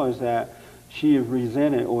conflict now is that she is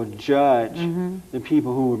resented or judged the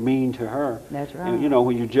people who were mean to her. That's right. And, you know,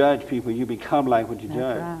 when you judge people, you become like what you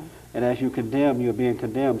judge. Right. And as you condemn, you're being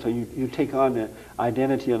condemned. So you take on the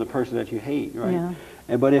identity of the person that you hate, right?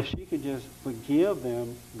 Yeah. But if she could just forgive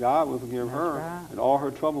them, God will forgive her, and all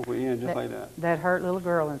her trouble will end just like that. That hurt little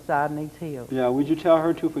girl inside needs healed. Yeah, would you tell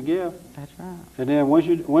her to forgive? That's right. And then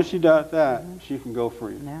once she does that, she can go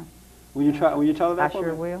free. Yeah. Will you try? Will you tell her that? I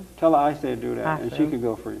sure will. Tell her I said do that, and she can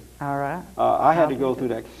go free. All right. I had to go through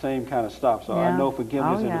that same kind of stuff, so I know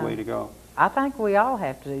forgiveness is the way to go. I think we all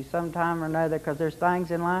have to do sometime or another, because there's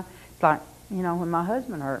things in life. It's like, you know, when my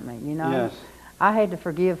husband hurt me, you know. Yes. I had to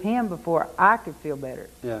forgive him before I could feel better.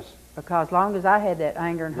 Yes. Because as long as I had that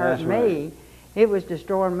anger and hurting me, it was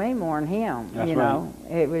destroying me more than him. That's you know,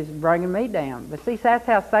 it was bringing me down. But see, that's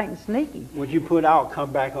how Satan's sneaky. What you put out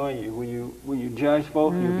come back on you. When you judge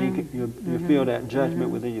folks, you feel that judgment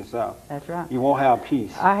within yourself. That's right. You won't have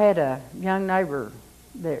peace. I had a young neighbor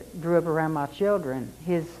that grew up around my children.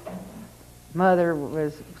 His mother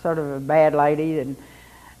was sort of a bad lady and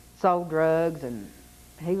sold drugs, and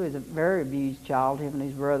he was a very abused child, him and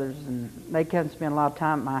his brothers, and they come spend a lot of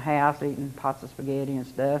time at my house eating pots of spaghetti and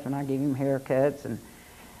stuff, and I give him haircuts, and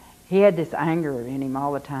he had this anger in him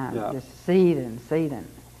all the time, just seething.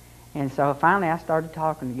 And so finally I started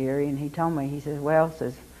talking to Gary, and he told me, he says, well,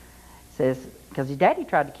 says, because his daddy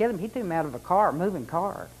tried to kill him. He threw him out of a moving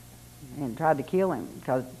car, and tried to kill him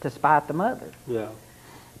to spite the mother. Yeah.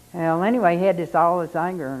 Well, anyway, he had all this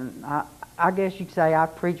anger, and I guess you could say I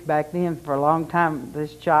preached back then for a long time,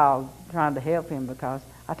 this child, trying to help him, because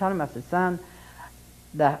I told him, I said, son,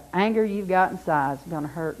 the anger you've got inside is going to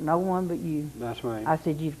hurt no one but you. That's right. I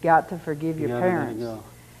said, you've got to forgive your parents,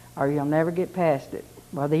 or you'll never get past it.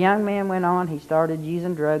 Well, the young man went on. He started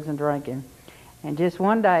using drugs and drinking. And just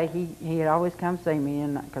one day, he had always come see me,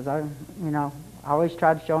 and because I always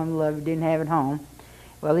tried to show him the love he didn't have at home.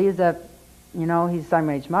 Well, he was up, he's the same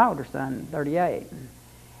age as my older son, 38.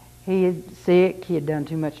 He was sick. He had done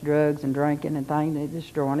too much drugs and drinking and things that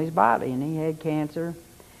destroying his body, and he had cancer.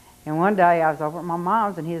 And one day I was over at my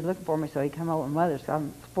mom's, and he was looking for me, so he come over to Mother's. So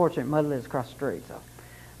I'm fortunate Mother lives across the street. So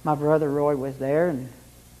my brother Roy was there, and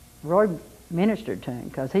Roy ministered to him,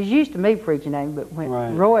 because he's used to me preaching at him, but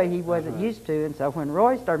when Roy he wasn't used to. And so when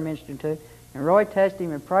Roy started ministering to him, and Roy touched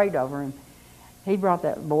him and prayed over him, he brought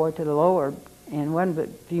that boy to the Lord, and wasn't but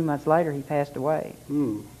a few months later he passed away.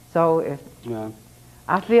 So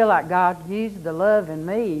I feel like God used the love in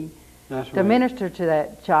me to minister to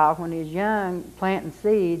that child when he was young, planting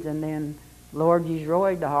seeds, and then Lord used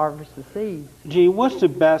Roy to harvest the seeds. Gene, what's the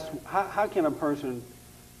best, how can a person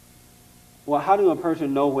Well, how do a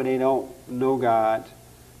person know when they don't know God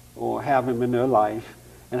or have Him in their life,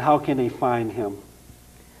 and how can they find Him?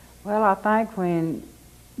 Well, I think when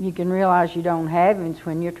you can realize you don't have Him is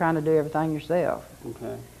when you're trying to do everything yourself.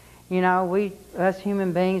 Okay. You know, us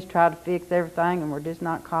human beings try to fix everything, and we're just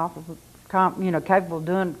not capable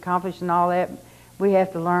of accomplishing all that. We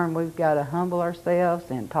have to learn we've got to humble ourselves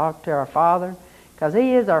and talk to our Father, because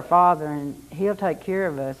He is our Father, and He'll take care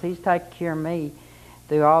of us. He's taken care of me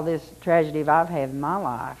through all this tragedy I've had in my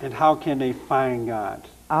life. And how can they find God?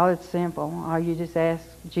 Oh, it's simple. All you just ask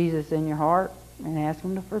Jesus in your heart and ask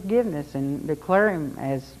Him for forgiveness and declare Him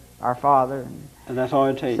as our Father and that's all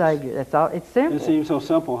it takes. Savior. That's all. It's simple. It seems so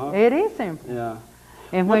simple, huh? It is simple. Yeah.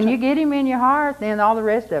 And when you get Him in your heart, then all the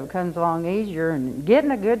rest of it comes along easier. And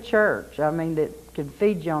getting a good church, I mean, that can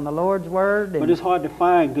feed you on the Lord's Word. But it's hard to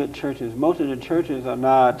find good churches. Most of the churches are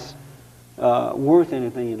not worth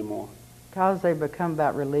anything anymore. Because they become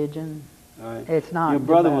about religion. Right. It's not. Your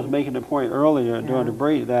brother was making the point earlier during the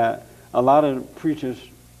break that a lot of preachers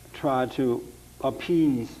try to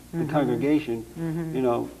appease the congregation, you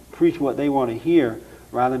know, preach what they want to hear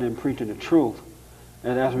rather than preaching the truth.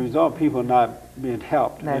 And as a result, people are not being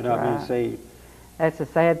helped. That's They're not right. being saved. That's the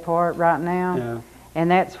sad part right now. Yeah. And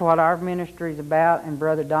that's what our ministry is about, and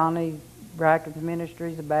Brother Donnie Bracken's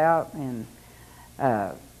ministry is about, and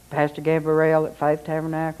Pastor Gabriel at Faith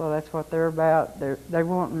Tabernacle, that's what they're about. They're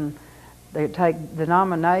wanting, they take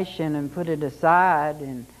denomination and put it aside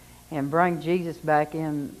and bring Jesus back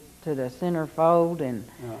in to the centerfold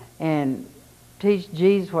and teach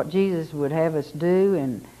Jesus what Jesus would have us do.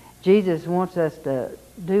 And Jesus wants us to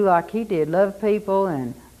do like He did, love people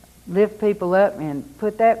and lift people up and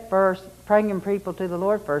put that first, bringing people to the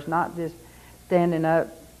Lord first, not just standing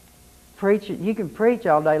up preaching. You can preach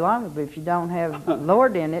all day long, but if you don't have the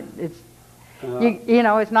Lord in it, it's you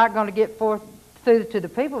know, it's not going to get forth through to the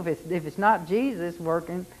people if it's not Jesus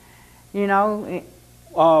working. You know,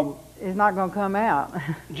 it's not going to come out.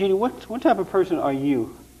 Jeanie, what type of person are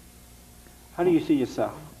you? How do you see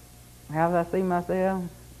yourself? How do I see myself?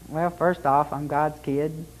 Well, first off, I'm God's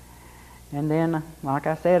kid. And then, like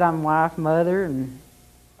I said, I'm wife, mother, and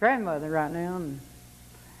grandmother right now.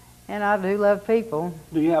 And I do love people.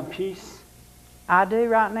 Do you have peace? I do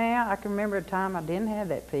right now. I can remember a time I didn't have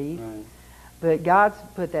that peace. Right. But God's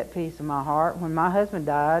put that peace in my heart. When my husband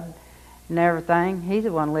died and everything, He's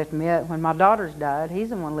the one who lifted me up. When my daughters died, He's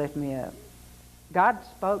the one who lifted me up. God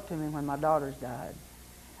spoke to me when my daughters died.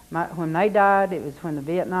 When they died, it was when the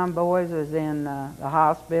Vietnam boys was in the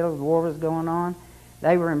hospital, the war was going on.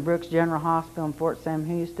 They were in Brooks General Hospital in Fort Sam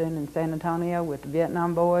Houston and San Antonio with the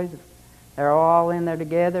Vietnam boys. They're all in there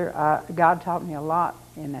together. God taught me a lot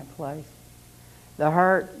in that place. The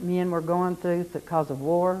hurt men were going through because of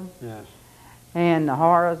war. Yes. And the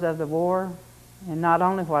horrors of the war. And not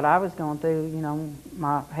only what I was going through, you know,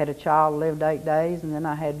 I had a child lived 8 days, and then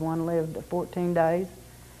I had one lived 14 days.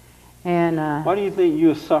 And why do you think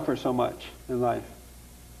you suffer so much in life?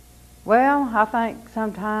 Well, I think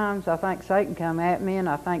sometimes Satan come at me, and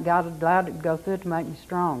I think God allowed it to go through it to make me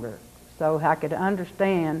stronger, so I could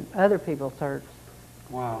understand other people's hurts.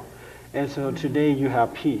 Wow. And so today you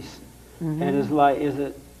have peace. And it's like, is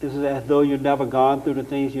it as though you've never gone through the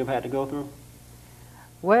things you've had to go through?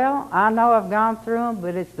 Well, I know I've gone through them,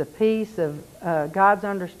 but it's the peace of God's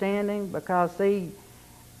understanding, because, see,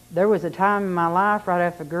 there was a time in my life right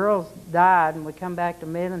after the girls died and we come back to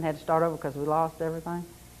Midland, had to start over because we lost everything,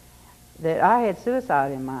 that I had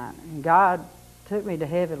suicide in mind. And God took me to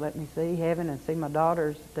heaven, let me see heaven and see my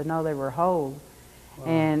daughters to know they were whole. Wow.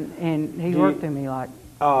 And He worked through me like.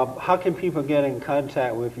 How can people get in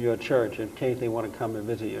contact with your church in case they want to come and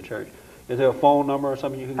visit your church? Is there a phone number or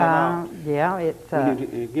something you can give out? Yeah, it's...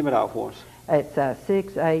 give it out for us. It's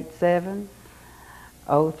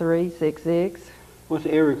 687-0366. What's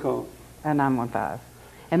the area code? 915.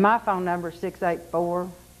 And my phone number is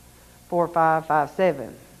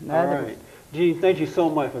 684-4557. All right. Gee, thank you so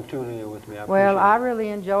much for tuning in with me. Well, I really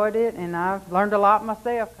enjoyed it, and I've learned a lot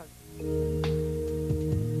myself.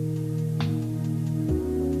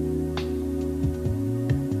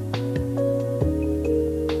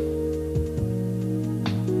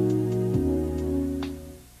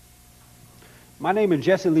 My name is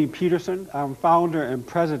Jesse Lee Peterson. I'm founder and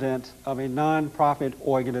president of a nonprofit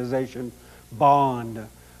organization, BOND,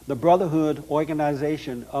 the Brotherhood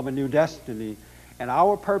Organization of a New Destiny. And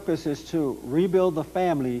our purpose is to rebuild the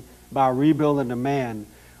family by rebuilding the man.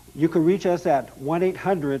 You can reach us at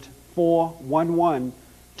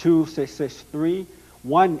 1-800-411-2663,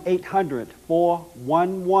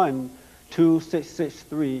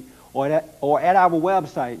 1-800-411-2663, or at our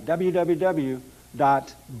website, www.bondinfo.org.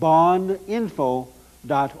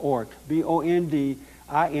 bondinfo.org.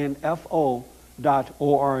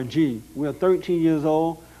 bondinfo.org. We're 13 years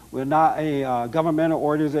old. We're not a governmental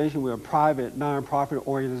organization. We're a private, nonprofit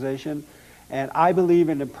organization. And I believe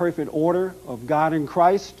in the perfect order of God and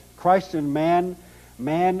Christ, Christ and man,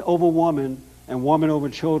 man over woman, and woman over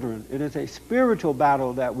children. It is a spiritual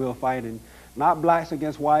battle that we're fighting. Not blacks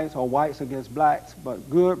against whites or whites against blacks, but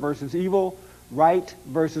good versus evil, right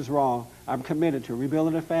versus wrong. I'm committed to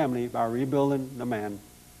rebuilding the family by rebuilding the man.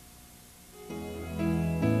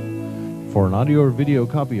 For an audio or video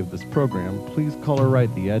copy of this program, please call or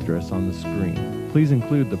write the address on the screen. Please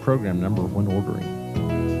include the program number when ordering.